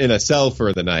in a cell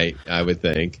for the night, I would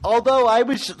think. Although I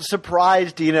was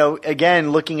surprised,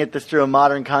 again, looking at this through a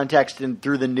modern context and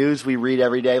through the news we read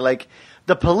every day, like,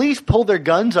 the police pulled their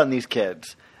guns on these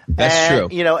kids. That's true.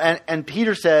 And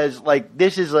Peter says, like,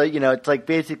 this is it's like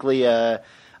basically a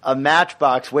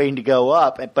matchbox waiting to go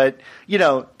up. But,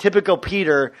 typical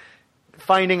Peter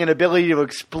finding an ability to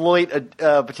exploit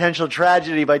a potential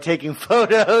tragedy by taking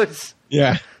photos.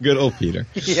 Yeah, good old Peter.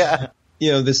 Yeah.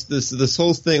 This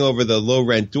whole thing over the low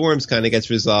rent dorms kind of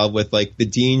gets resolved with, like, the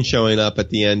dean showing up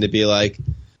at the end to be like,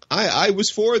 I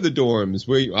was for the dorms,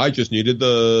 where I just needed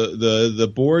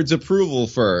the board's approval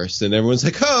first, and everyone's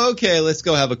like, oh, okay, let's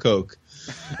go have a Coke.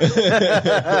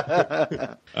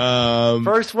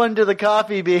 First one to the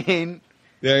coffee bean.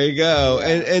 There you go.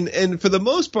 And for the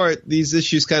most part, these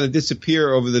issues kind of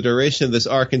disappear over the duration of this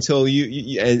arc until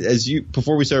you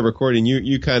before we started recording,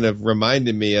 you kind of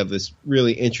reminded me of this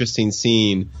really interesting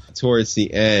scene towards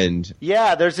the end.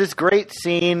 Yeah, there's this great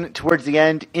scene towards the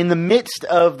end in the midst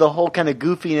of the whole kind of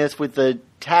goofiness with the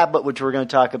tablet, which we're going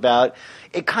to talk about.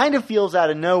 It kind of feels out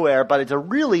of nowhere, but it's a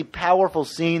really powerful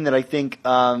scene that I think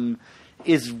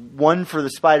is one for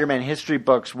the Spider-Man history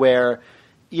books where,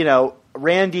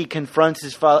 Randy confronts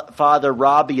his father,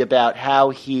 Robbie, about how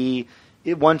he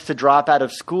wants to drop out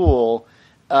of school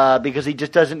because he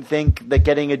just doesn't think that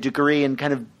getting a degree and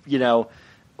kind of,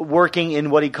 working in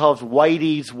what he calls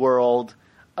Whitey's world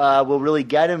will really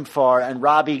get him far. And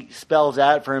Robbie spells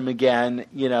out for him again,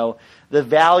 the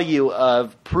value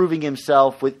of proving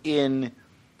himself within,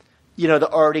 the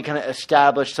already kind of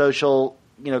established social,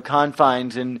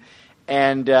 confines and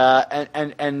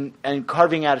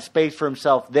carving out a space for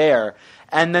himself there.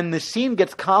 And then the scene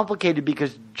gets complicated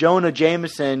because J. Jonah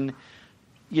Jameson,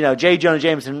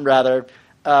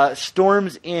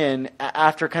 storms in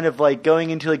after kind of like going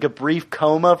into like a brief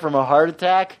coma from a heart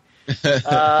attack,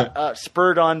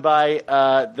 spurred on by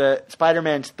the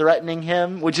Spider-Man's threatening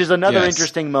him, which is another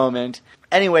interesting moment.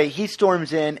 Anyway, he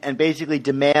storms in and basically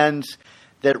demands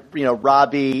that,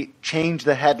 Robbie change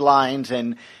the headlines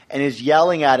and is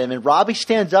yelling at him. And Robbie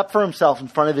stands up for himself in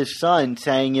front of his son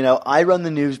saying, I run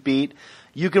the news beat.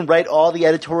 You can write all the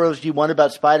editorials you want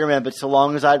about Spider-Man, but so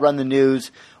long as I run the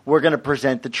news, we're going to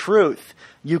present the truth.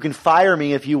 You can fire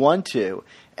me if you want to.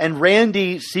 And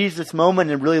Randy sees this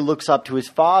moment and really looks up to his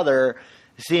father,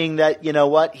 seeing that,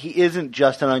 he isn't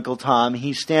just an Uncle Tom.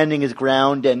 He's standing his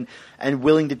ground and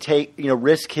willing to take,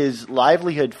 risk his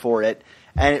livelihood for it.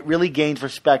 And it really gains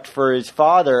respect for his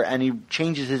father, and he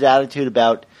changes his attitude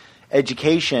about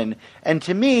education. And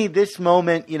to me, this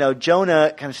moment,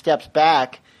 Jonah kind of steps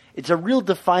back. It's a real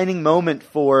defining moment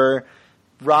for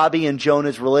Robbie and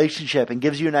Jonah's relationship and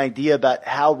gives you an idea about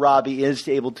how Robbie is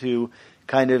able to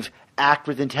kind of act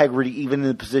with integrity even in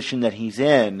the position that he's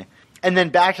in. And then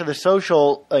back to the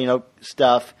social,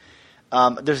 stuff.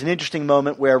 There's an interesting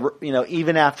moment where,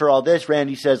 even after all this,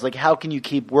 Randy says, like, how can you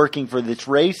keep working for this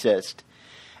racist?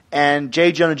 And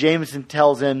J. Jonah Jameson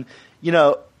tells him,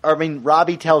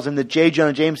 Robbie tells him that J.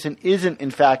 Jonah Jameson isn't,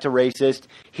 in fact, a racist.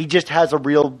 He just has a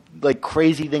real,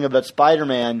 crazy thing about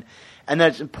Spider-Man. And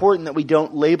that it's important that we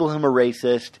don't label him a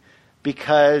racist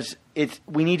because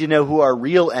we need to know who our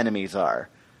real enemies are.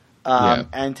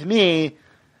 And to me,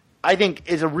 I think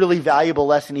is a really valuable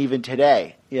lesson even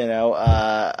today,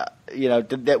 that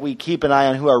we keep an eye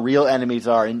on who our real enemies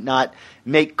are and not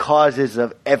make causes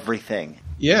of everything.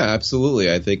 Yeah,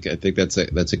 absolutely. I think that's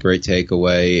a great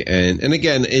takeaway. And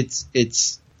again,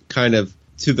 it's kind of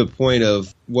to the point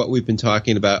of what we've been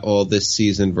talking about all this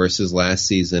season versus last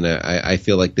season. I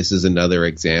feel like this is another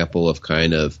example of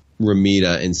kind of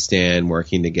Romita and Stan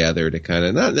working together to kind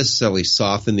of not necessarily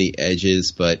soften the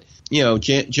edges, but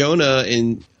Jonah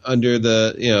under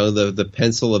the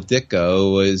pencil of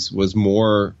Ditko was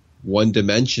more one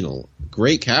dimensional.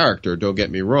 Great character, don't get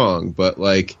me wrong, but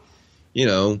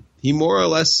he more or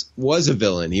less was a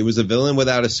villain. He was a villain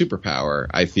without a superpower,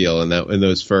 I feel, in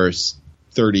those first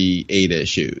 38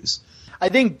 issues. I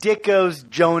think Ditko's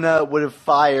Jonah would have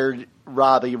fired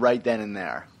Robbie right then and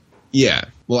there. Yeah.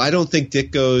 Well, I don't think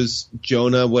Ditko's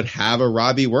Jonah would have a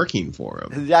Robbie working for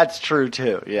him. That's true,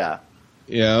 too, yeah.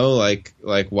 You know, like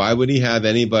why would he have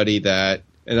anybody that,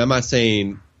 and I'm not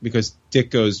saying because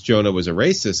Ditko's Jonah was a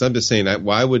racist, I'm just saying that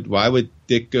why would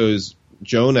Ditko's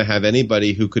Jonah have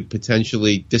anybody who could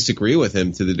potentially disagree with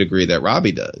him to the degree that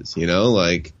Robbie does, you know,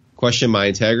 like question my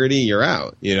integrity, you're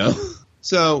out, you know?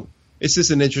 So it's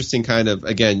just an interesting kind of,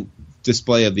 again,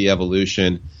 display of the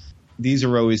evolution. These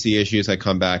are always the issues I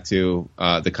come back to,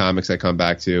 the comics I come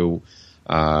back to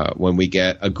when we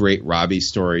get a great Robbie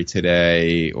story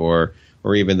today, or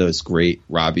even those great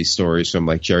Robbie stories from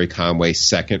like Jerry Conway's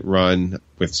second run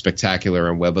with Spectacular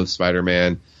and Web of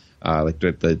Spider-Man, like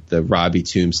the Robbie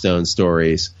Tombstone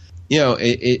stories. You know,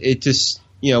 it just,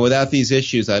 you know, without these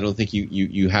issues, I don't think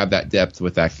you have that depth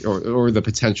with that, or the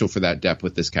potential for that depth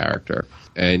with this character.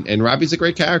 And Robbie's a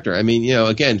great character. I mean, you know,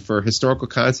 again, for historical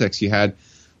context, you had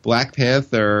Black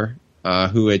Panther,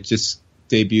 who had just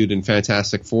debuted in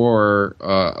Fantastic Four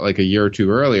like a year or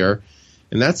two earlier,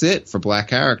 and that's it for black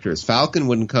characters. Falcon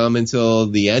wouldn't come until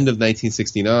the end of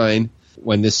 1969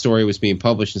 when this story was being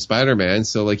published in Spider-Man,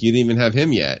 so like you didn't even have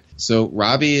him yet. So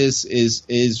Robbie is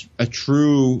a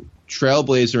true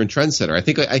trailblazer and trendsetter. I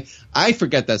think I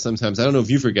forget that sometimes. I don't know if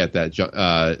you forget that,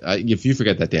 if you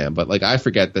forget that, Dan, but like I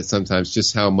forget that sometimes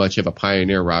just how much of a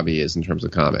pioneer Robbie is in terms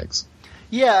of comics.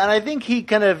 Yeah, and I think he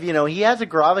kind of, you know, he has a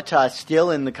gravitas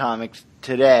still in the comics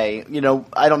today. You know,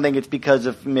 I don't think it's because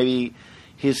of maybe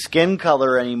his skin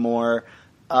color anymore,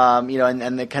 you know,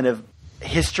 and the kind of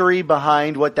history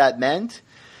behind what that meant.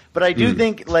 But I do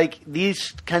think, like,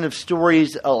 these kind of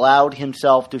stories allowed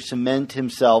himself to cement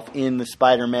himself in the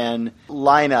Spider-Man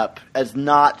lineup as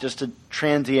not just a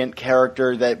transient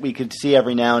character that we could see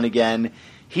every now and again.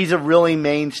 He's a really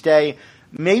mainstay.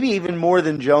 Maybe even more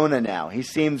than Jonah now. He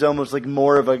seems almost like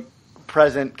more of a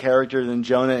present character than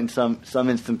Jonah in some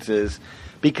instances,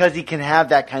 because he can have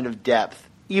that kind of depth,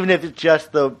 even if it's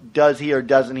just the does he or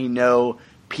doesn't he know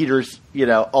Peter's, you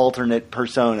know, alternate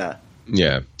persona.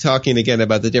 Yeah. Talking again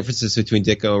about the differences between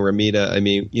Ditko and Romita, I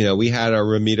mean, you know, we had our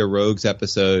Romita Rogues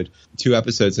episode 2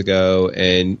 episodes ago,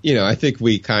 and, you know, I think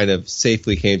we kind of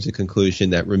safely came to the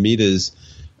conclusion that Romita's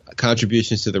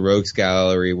contributions to the Rogues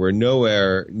Gallery were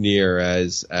nowhere near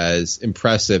as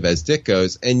impressive as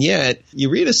Ditko's, and yet you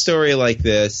read a story like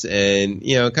this and,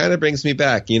 you know, it kind of brings me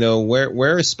back. You know,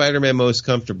 where is Spider-Man most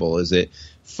comfortable? Is it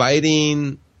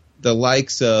fighting the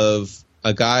likes of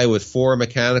a guy with 4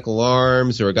 mechanical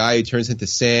arms, or a guy who turns into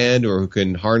sand, or who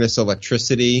can harness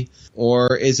electricity?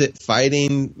 Or is it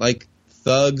fighting like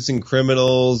thugs and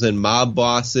criminals and mob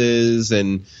bosses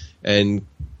and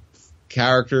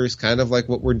characters, kind of like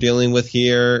what we're dealing with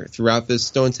here throughout this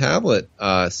Stone Tablet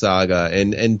saga?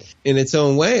 And in its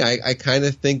own way, I kind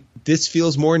of think this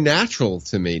feels more natural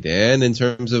to me, Dan, in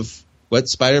terms of what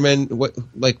Spider-Man,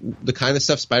 like the kind of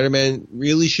stuff Spider-Man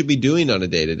really should be doing on a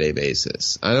day-to-day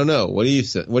basis. I don't know. What do you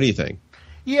think?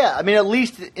 Yeah, I mean, at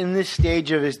least in this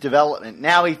stage of his development,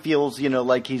 now he feels, you know,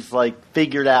 like he's like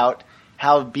figured out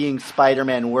how being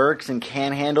Spider-Man works and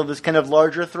can handle this kind of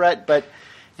larger threat. But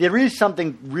there is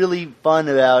something really fun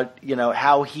about, you know,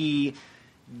 how he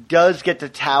does get to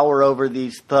tower over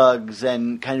these thugs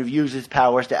and kind of use his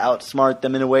powers to outsmart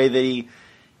them in a way that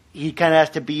he kind of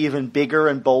has to be even bigger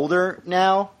and bolder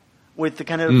now with the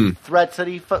kind of threats that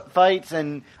he fights.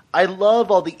 And I love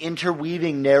all the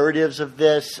interweaving narratives of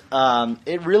this.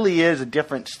 It really is a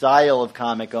different style of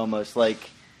comic, almost like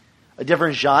a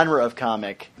different genre of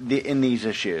comic in these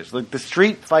issues. Like the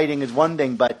street fighting is one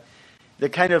thing, but the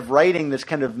kind of writing, this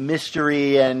kind of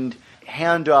mystery and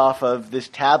handoff of this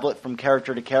tablet from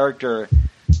character to character,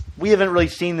 we haven't really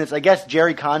seen this. I guess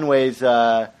Jerry Conway's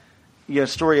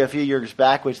story a few years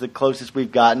back was the closest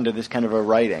we've gotten to this kind of a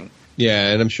writing. Yeah,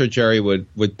 and I'm sure Jerry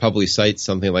would probably cite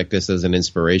something like this as an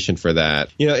inspiration for that.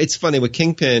 You know, it's funny with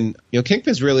Kingpin. You know,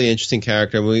 Kingpin's really an interesting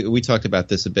character. We talked about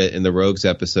this a bit in the Rogues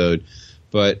episode,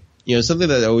 but you know, something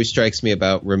that always strikes me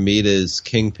about Romita's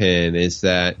Kingpin is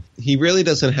that he really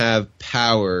doesn't have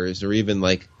powers or even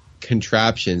like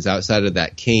contraptions outside of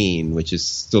that cane, which is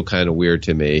still kind of weird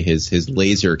to me. His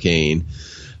laser cane,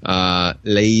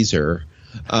 laser.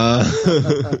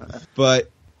 But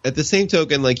at the same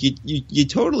token, like you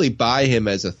totally buy him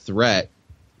as a threat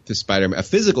to Spider-Man, a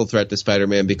physical threat to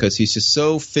Spider-Man, because he's just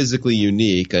so physically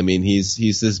unique. I mean, he's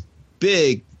this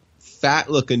big,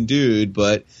 fat-looking dude,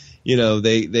 but you know,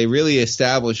 they really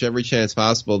establish every chance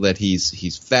possible that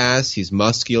he's fast, he's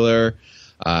muscular,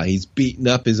 He's beating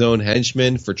up his own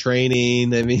henchmen for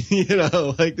training. I mean,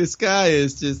 like this guy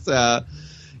is just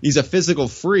he's a physical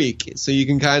freak. So you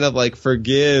can kind of like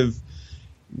forgive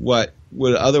what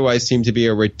would otherwise seem to be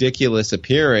a ridiculous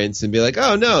appearance and be like,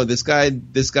 oh no, this guy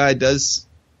does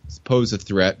pose a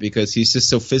threat because he's just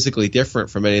so physically different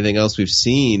from anything else we've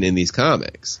seen in these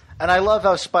comics. And I love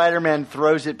how Spider-Man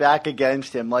throws it back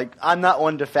against him. Like, I'm not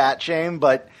one to fat shame,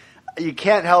 but you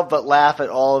can't help but laugh at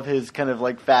all of his kind of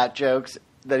like fat jokes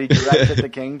that he directs at the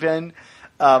Kingpin.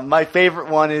 My favorite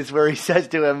one is where he says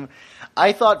to him,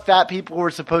 I thought fat people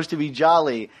were supposed to be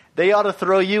jolly. They ought to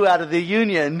throw you out of the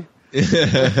union.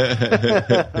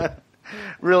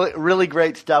 Really, really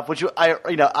great stuff, which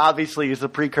obviously is the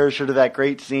precursor to that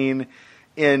great scene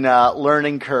in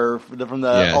Learning Curve from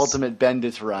the Ultimate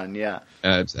Bendis run. Yeah,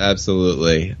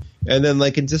 absolutely. And then,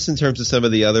 like, just in terms of some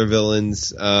of the other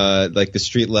villains, like the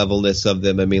street levelness of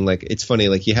them. I mean, like, it's funny.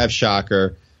 Like, you have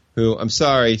Shocker, who I'm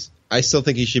sorry, I still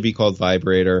think he should be called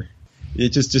Vibrator.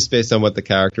 It just based on what the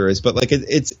character is, but like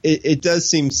it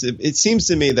seems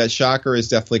to me that Shocker is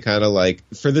definitely kind of like,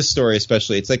 for this story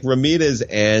especially, it's like Romita's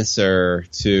answer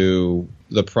to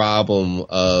the problem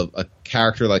of a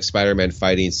character like Spider-Man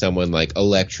fighting someone like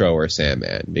Electro or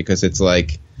Sandman, because it's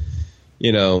like,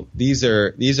 these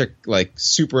are like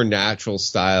supernatural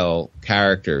style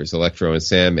characters, Electro and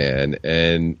Sandman,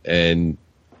 and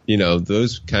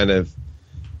those kind of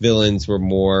villains were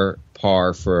more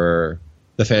par for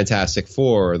the Fantastic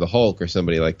Four or the Hulk or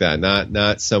somebody like that,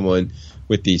 not someone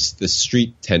with the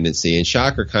street tendency. And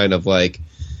Shocker kind of like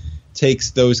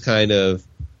takes those kind of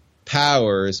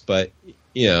powers, but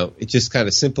it just kind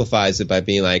of simplifies it by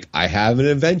being like, I have an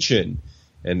invention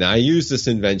and I use this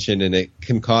invention and it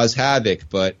can cause havoc,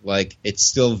 but like it's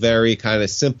still very kind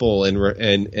of simple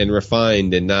and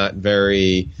refined and not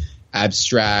very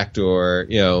abstract or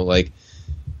like,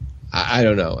 I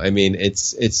don't know. I mean,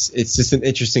 it's just an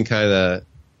interesting kind of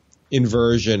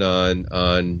inversion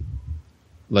on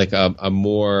like a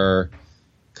more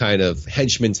kind of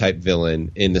henchman type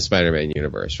villain in the Spider-Man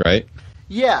universe, right?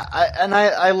 Yeah,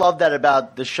 I love that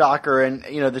about the Shocker and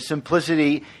the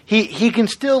simplicity. He can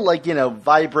still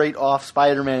vibrate off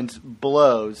Spider-Man's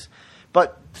blows,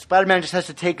 but Spider-Man just has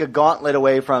to take a gauntlet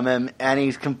away from him and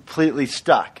he's completely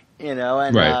stuck.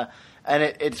 Right. And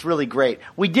it's really great.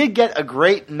 We did get a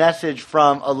great message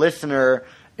from a listener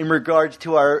in regards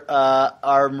to our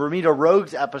Romita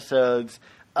Rogues episodes.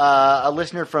 A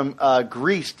listener from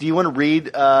Greece. Do you want to read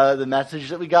the message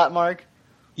that we got, Mark?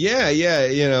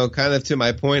 Yeah. Kind of to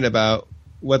my point about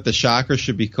what the Shocker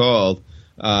should be called.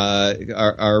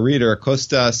 Our reader,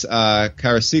 Kostas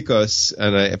Karasikos,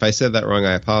 and if I said that wrong,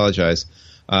 I apologize,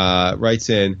 writes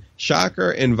in,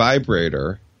 Shocker and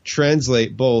Vibrator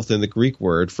translate both in the Greek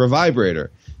word for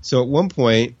vibrator. So at one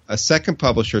point, a second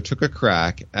publisher took a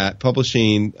crack at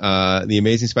publishing the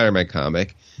Amazing Spider-Man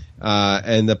comic,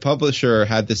 and the publisher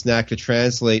had this knack to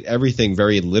translate everything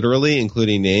very literally,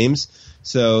 including names.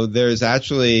 So there's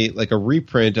actually like a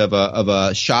reprint of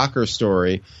a Shocker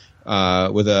story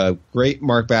with a great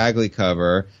Mark Bagley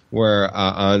cover where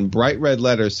on bright red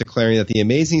letters declaring that the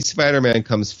Amazing Spider-Man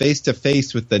comes face to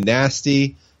face with the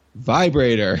nasty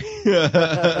Vibrator.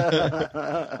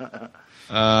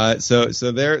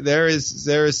 So there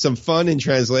is some fun in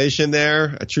translation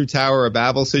there. A true Tower of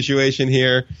Babel situation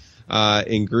here.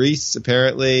 In Greece,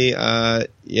 apparently, the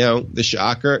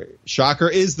Shocker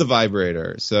is the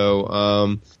Vibrator.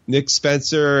 So, Nick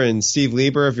Spencer and Steve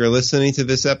Lieber, if you're listening to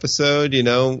this episode,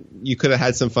 you could have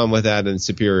had some fun with that in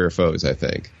Superior Foes, I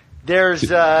think.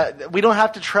 We don't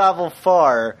have to travel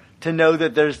far to know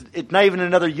that it's not even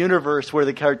another universe where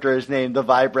the character is named the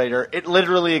Vibrator. It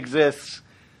literally exists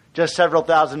just several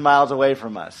thousand miles away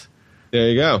from us. There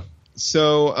you go.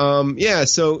 So, I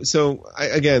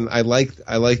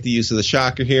like the use of the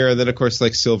Shocker here. And then, of course,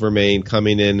 like Silvermane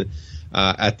coming in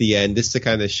at the end just to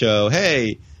kind of show,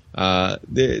 hey,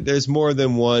 there's more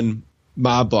than one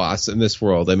mob boss in this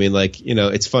world. I mean,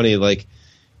 it's funny,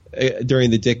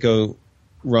 during the Ditko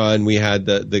run, we had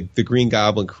the Green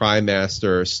Goblin Crime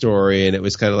Master story, and it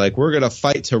was kind of like, we're going to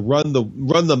fight to run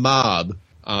the mob.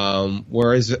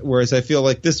 Whereas I feel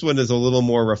like this one is a little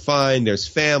more refined. There's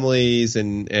families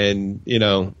and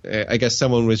I guess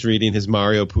someone was reading his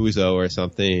Mario Puzo or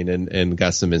something and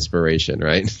got some inspiration,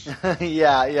 right?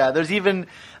 Yeah. There's even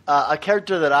a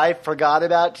character that I forgot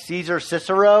about, Caesar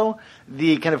Cicero,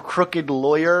 the kind of crooked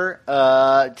lawyer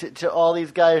to all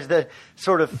these guys, the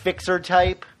sort of fixer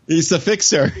type. He's the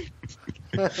fixer.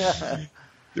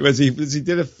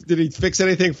 Did he fix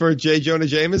anything for J. Jonah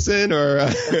Jameson or?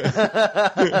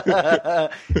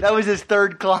 That was his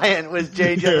third client, was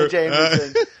J. Jonah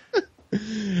Jameson. All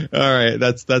right,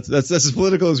 that's as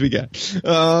political as we get.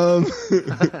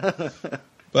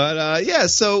 But yeah,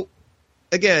 so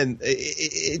again,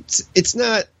 it's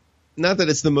not that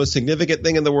it's the most significant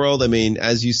thing in the world. I mean,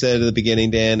 as you said at the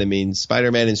beginning, Dan, I mean,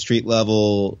 Spider-Man in street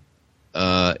level,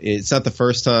 it's not the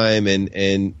first time,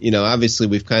 and you know, obviously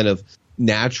we've kind of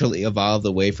naturally evolved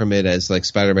away from it as like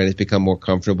Spider-Man has become more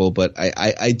comfortable. But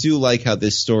I do like how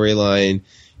this storyline,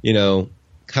 you know,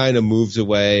 kind of moves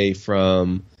away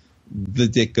from the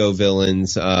Ditko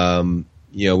villains.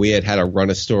 You know, we had a run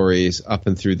of stories up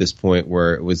and through this point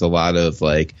where it was a lot of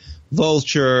like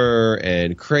Vulture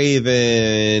and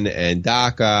Kraven and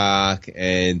Doc Ock,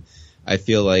 and I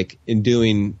feel like in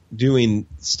doing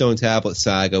Stone Tablet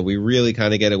Saga, we really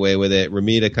kind of get away with it.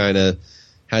 Romita kind of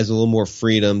has a little more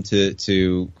freedom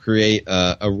to create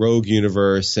a rogue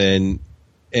universe, and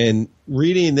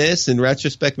reading this in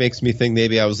retrospect makes me think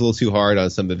maybe I was a little too hard on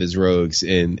some of his rogues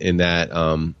in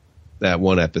that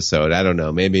one episode. I don't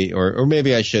know, maybe or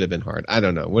maybe I should have been hard. I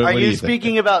don't know. What are do you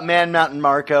speaking about Man Mountain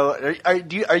Marco?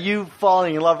 Are you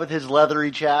falling in love with his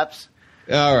leathery chaps?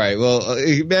 All right. Well,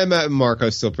 Man Mountain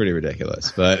Marco's still pretty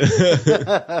ridiculous, but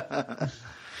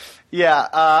yeah,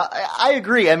 I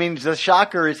agree. I mean, the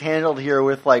Shocker is handled here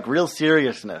with like real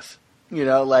seriousness. You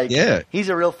know, like he's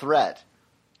a real threat.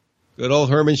 Good old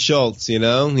Herman Schultz. You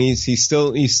know, he's a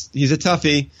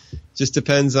toughie. Just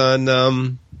depends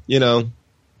on you know,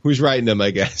 who's writing him,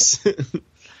 I guess.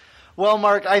 Well,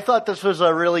 Mark, I thought this was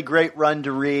a really great run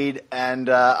to read, and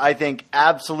I think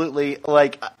absolutely,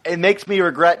 like, it makes me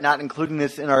regret not including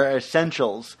this in our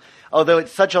essentials. Although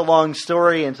it's such a long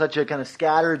story and such a kind of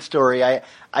scattered story,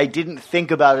 I didn't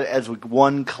think about it as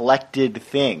one collected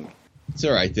thing. It's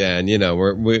all right, Dan. You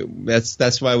know,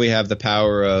 that's why we have the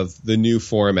power of the new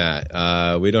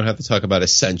format. We don't have to talk about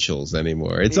essentials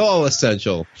anymore. It's all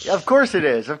essential. Of course it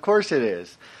is. Of course it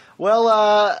is. Well,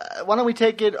 why don't we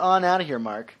take it on out of here,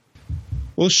 Mark?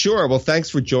 Well, sure. Well, thanks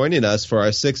for joining us for our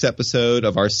 6th episode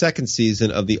of our 2nd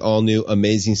season of the all-new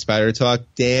Amazing Spider Talk.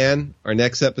 Dan, our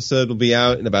next episode will be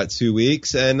out in about 2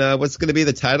 weeks, and what's going to be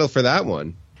the title for that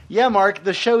one? Yeah, Mark,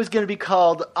 the show is going to be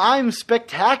called I'm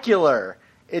Spectacular.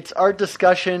 It's our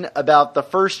discussion about the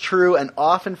first true and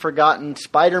often forgotten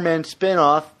Spider-Man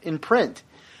spin-off in print,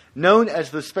 known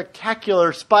as the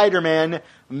Spectacular Spider-Man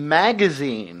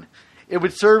magazine. It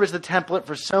would serve as the template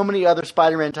for so many other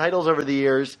Spider-Man titles over the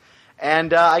years,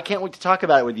 and I can't wait to talk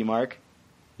about it with you, Mark.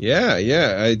 Yeah.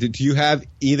 Do you have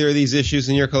either of these issues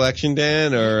in your collection,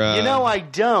 Dan? Or You know, I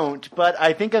don't, but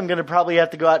I think I'm going to probably have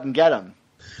to go out and get them.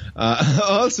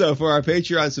 Also, for our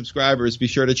Patreon subscribers, be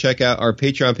sure to check out our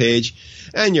Patreon page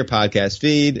and your podcast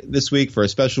feed this week for a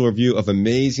special review of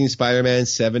Amazing Spider-Man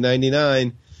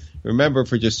 $7.99. Remember,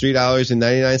 for just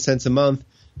 $3.99 a month,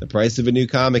 the price of a new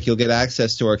comic, you'll get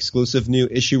access to our exclusive new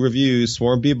issue reviews,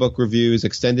 Swarm B-Book reviews,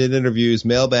 extended interviews,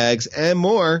 mailbags, and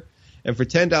more. And for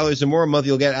 $10 or more a month,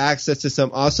 you'll get access to some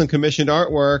awesome commissioned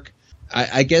artwork.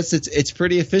 I guess it's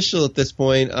pretty official at this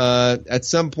point. At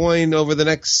some point over the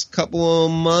next couple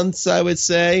of months, I would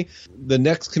say, the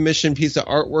next commissioned piece of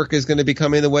artwork is going to be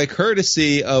coming the way,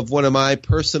 courtesy of one of my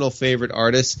personal favorite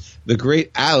artists, the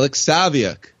great Alex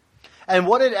Saviuk. And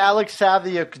what did Alex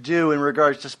Saviuk do in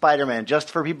regards to Spider-Man, just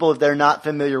for people if they're not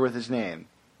familiar with his name?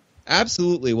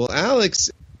 Absolutely. Well, Alex,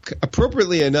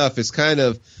 appropriately enough, is kind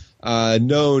of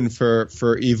known for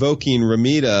evoking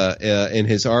Romita in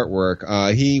his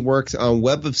artwork. He worked on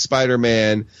Web of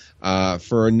Spider-Man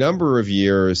for a number of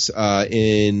years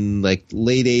in like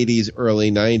late 80s,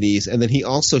 early 90s, and then he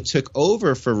also took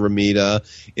over for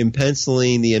Romita in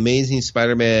penciling the Amazing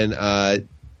Spider-Man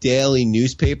daily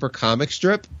newspaper comic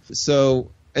strip.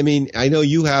 So, I mean, I know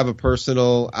you have a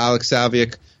personal Alex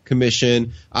Saviuk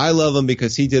commission. I love him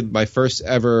because he did my first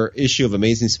ever issue of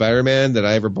Amazing Spider-Man that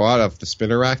I ever bought off the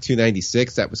Spinner Rack,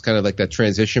 296. That was kind of like that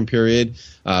transition period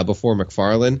before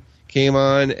McFarlane came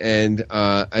on. And,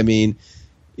 I mean,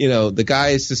 you know, the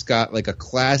guy has just got like a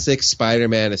classic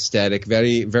Spider-Man aesthetic,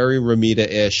 very, very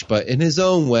Romita-ish, but in his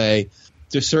own way,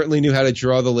 just certainly knew how to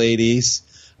draw the ladies.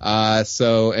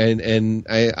 So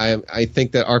I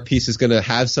think that our piece is going to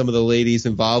have some of the ladies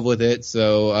involved with it.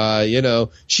 So, you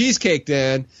know, cheesecake,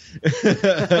 Dan.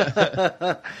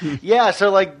 Yeah.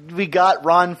 So like we got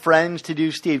Ron Frenz to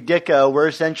do Steve Ditko. We're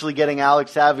essentially getting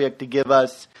Alex Saviuk to give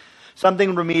us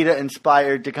something Romita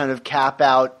inspired to kind of cap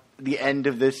out the end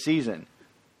of this season.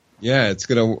 Yeah, it's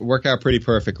going to work out pretty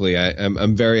perfectly.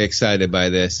 I'm very excited by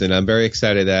this, and I'm very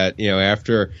excited that, you know,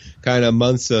 after kind of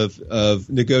months of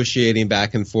negotiating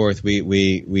back and forth,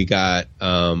 we got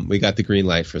the green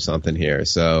light for something here.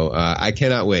 So I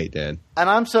cannot wait, Dan. And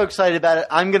I'm so excited about it.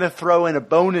 I'm going to throw in a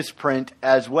bonus print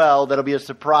as well. That'll be a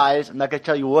surprise. I'm not going to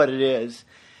tell you what it is,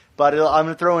 but I'm going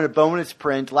to throw in a bonus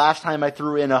print. Last time I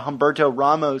threw in a Humberto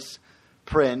Ramos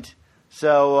print.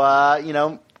 So,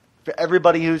 for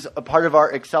everybody who's a part of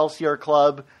our Excelsior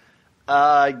Club,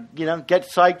 get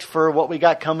psyched for what we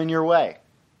got coming your way.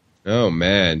 Oh,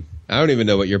 man. I don't even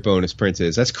know what your bonus print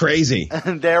is. That's crazy.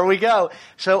 There we go.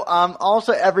 So,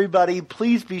 also, everybody,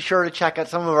 please be sure to check out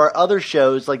some of our other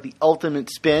shows, like The Ultimate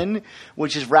Spin,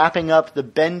 which is wrapping up the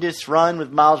Bendis run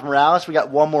with Miles Morales. We got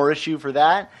one more issue for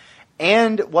that.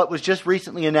 And what was just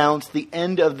recently announced, the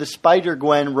end of the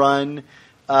Spider-Gwen run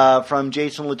from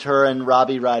Jason Latour and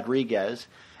Robbie Rodriguez.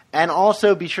 And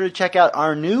also, be sure to check out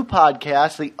our new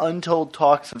podcast, The Untold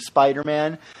Talks of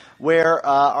Spider-Man, where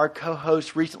our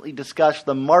co-hosts recently discussed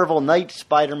the Marvel Knight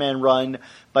Spider-Man run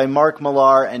by Mark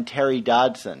Millar and Terry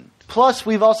Dodson. Plus,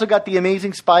 we've also got the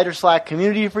amazing Spider Slack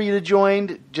community for you to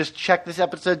join. Just check this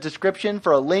episode's description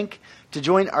for a link to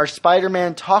join our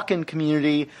Spider-Man Talkin'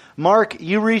 community. Mark,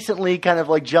 you recently kind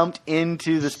of jumped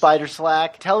into the Spider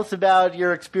Slack. Tell us about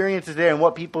your experiences there and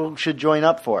what people should join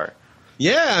up for.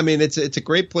 Yeah, I mean, it's a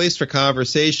great place for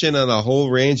conversation on a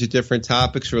whole range of different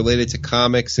topics related to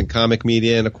comics and comic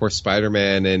media and, of course,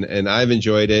 Spider-Man. And I've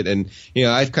enjoyed it. And,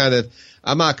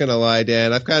 I'm not going to lie,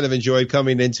 Dan, I've kind of enjoyed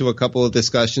coming into a couple of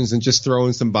discussions and just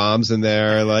throwing some bombs in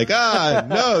there like,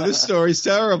 no, this story's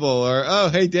terrible. Or, oh,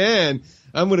 hey, Dan,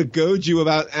 I'm going to goad you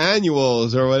about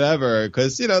annuals or whatever,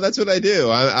 because, that's what I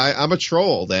do. I'm a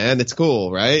troll, Dan. It's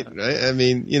cool, right? I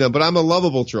mean, but I'm a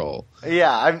lovable troll.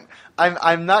 Yeah,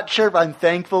 I'm not sure if I'm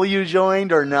thankful you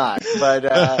joined or not, but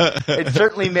it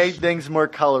certainly made things more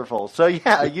colorful. So,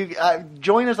 yeah, you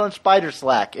join us on Spider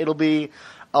Slack. It'll be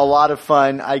a lot of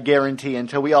fun, I guarantee,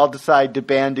 until we all decide to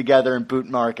band together and boot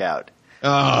Mark out.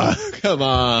 Oh, come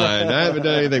on. I haven't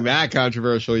done anything that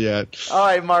controversial yet. All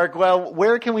right, Mark. Well,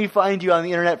 where can we find you on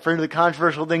the internet for the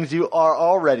controversial things you are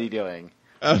already doing?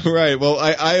 Right. Well,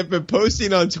 I have been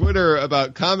posting on Twitter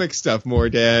about comic stuff more,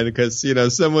 Dan, because,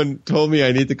 someone told me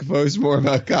I need to post more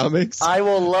about comics. I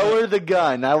will lower the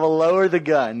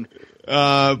gun.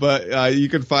 But you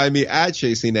can find me at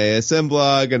Chasing ASM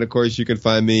Blog, and of course you can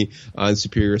find me on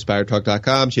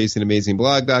SuperiorSpiderTalk.com,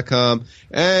 ChasingAmazingBlog.com,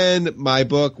 and my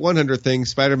book, 100 Things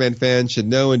Spider-Man Fans Should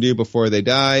Know and Do Before They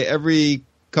Die. Every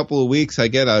couple of weeks I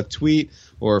get a tweet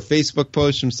or a Facebook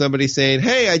post from somebody saying,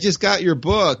 hey, I just got your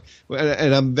book.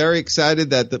 And I'm very excited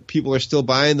that the people are still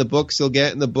buying the book, still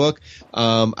getting the book.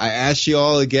 I ask you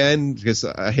all again, because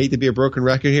I hate to be a broken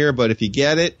record here, but if you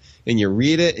get it and you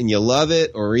read it and you love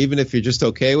it, or even if you're just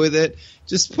okay with it,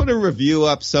 just put a review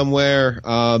up somewhere.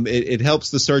 It helps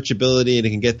the searchability, and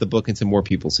it can get the book into more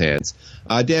people's hands.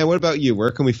 Dan, what about you? Where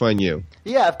can we find you?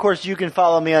 Yeah, of course, you can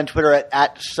follow me on Twitter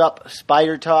at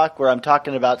SupSpiderTalk, where I'm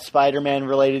talking about Spider-Man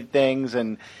related things.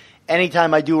 And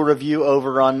anytime I do a review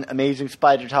over on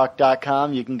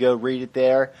AmazingSpiderTalk.com, you can go read it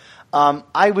there.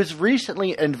 I was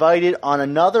recently invited on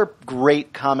another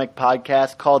great comic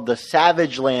podcast called the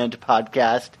Savage Land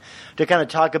Podcast to kind of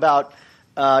talk about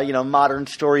modern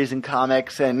stories in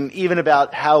comics, and even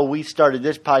about how we started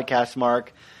this podcast,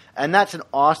 Mark. And that's an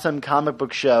awesome comic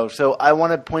book show. So I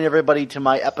want to point everybody to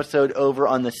my episode over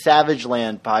on the Savage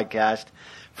Land Podcast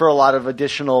for a lot of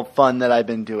additional fun that I've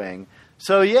been doing.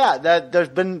 So yeah,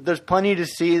 there's plenty to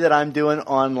see that I'm doing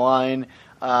online.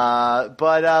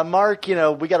 But Mark, we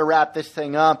got to wrap this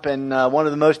thing up, and one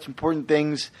of the most important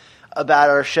things about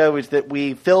our show is that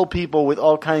we fill people with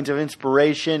all kinds of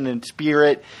inspiration and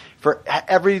spirit for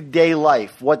everyday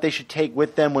life, what they should take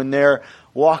with them when they're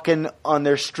walking on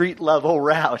their street level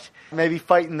route, maybe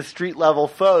fighting the street level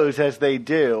foes as they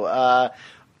do. I'm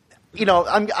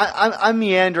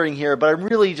meandering here, but I'm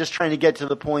really just trying to get to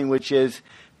the point, which is,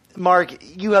 Mark,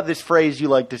 you have this phrase you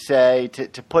like to say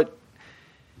to put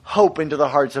hope into the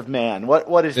hearts of man.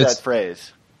 What is that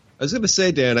phrase? I was going to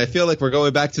say, Dan, I feel like we're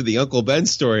going back to the Uncle Ben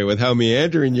story with how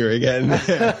meandering you're again.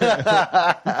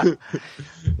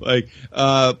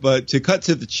 But to cut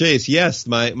to the chase, yes,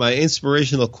 my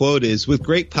inspirational quote is, with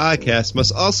great podcasts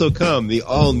must also come the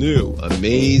all-new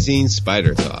Amazing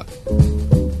Spider Talk.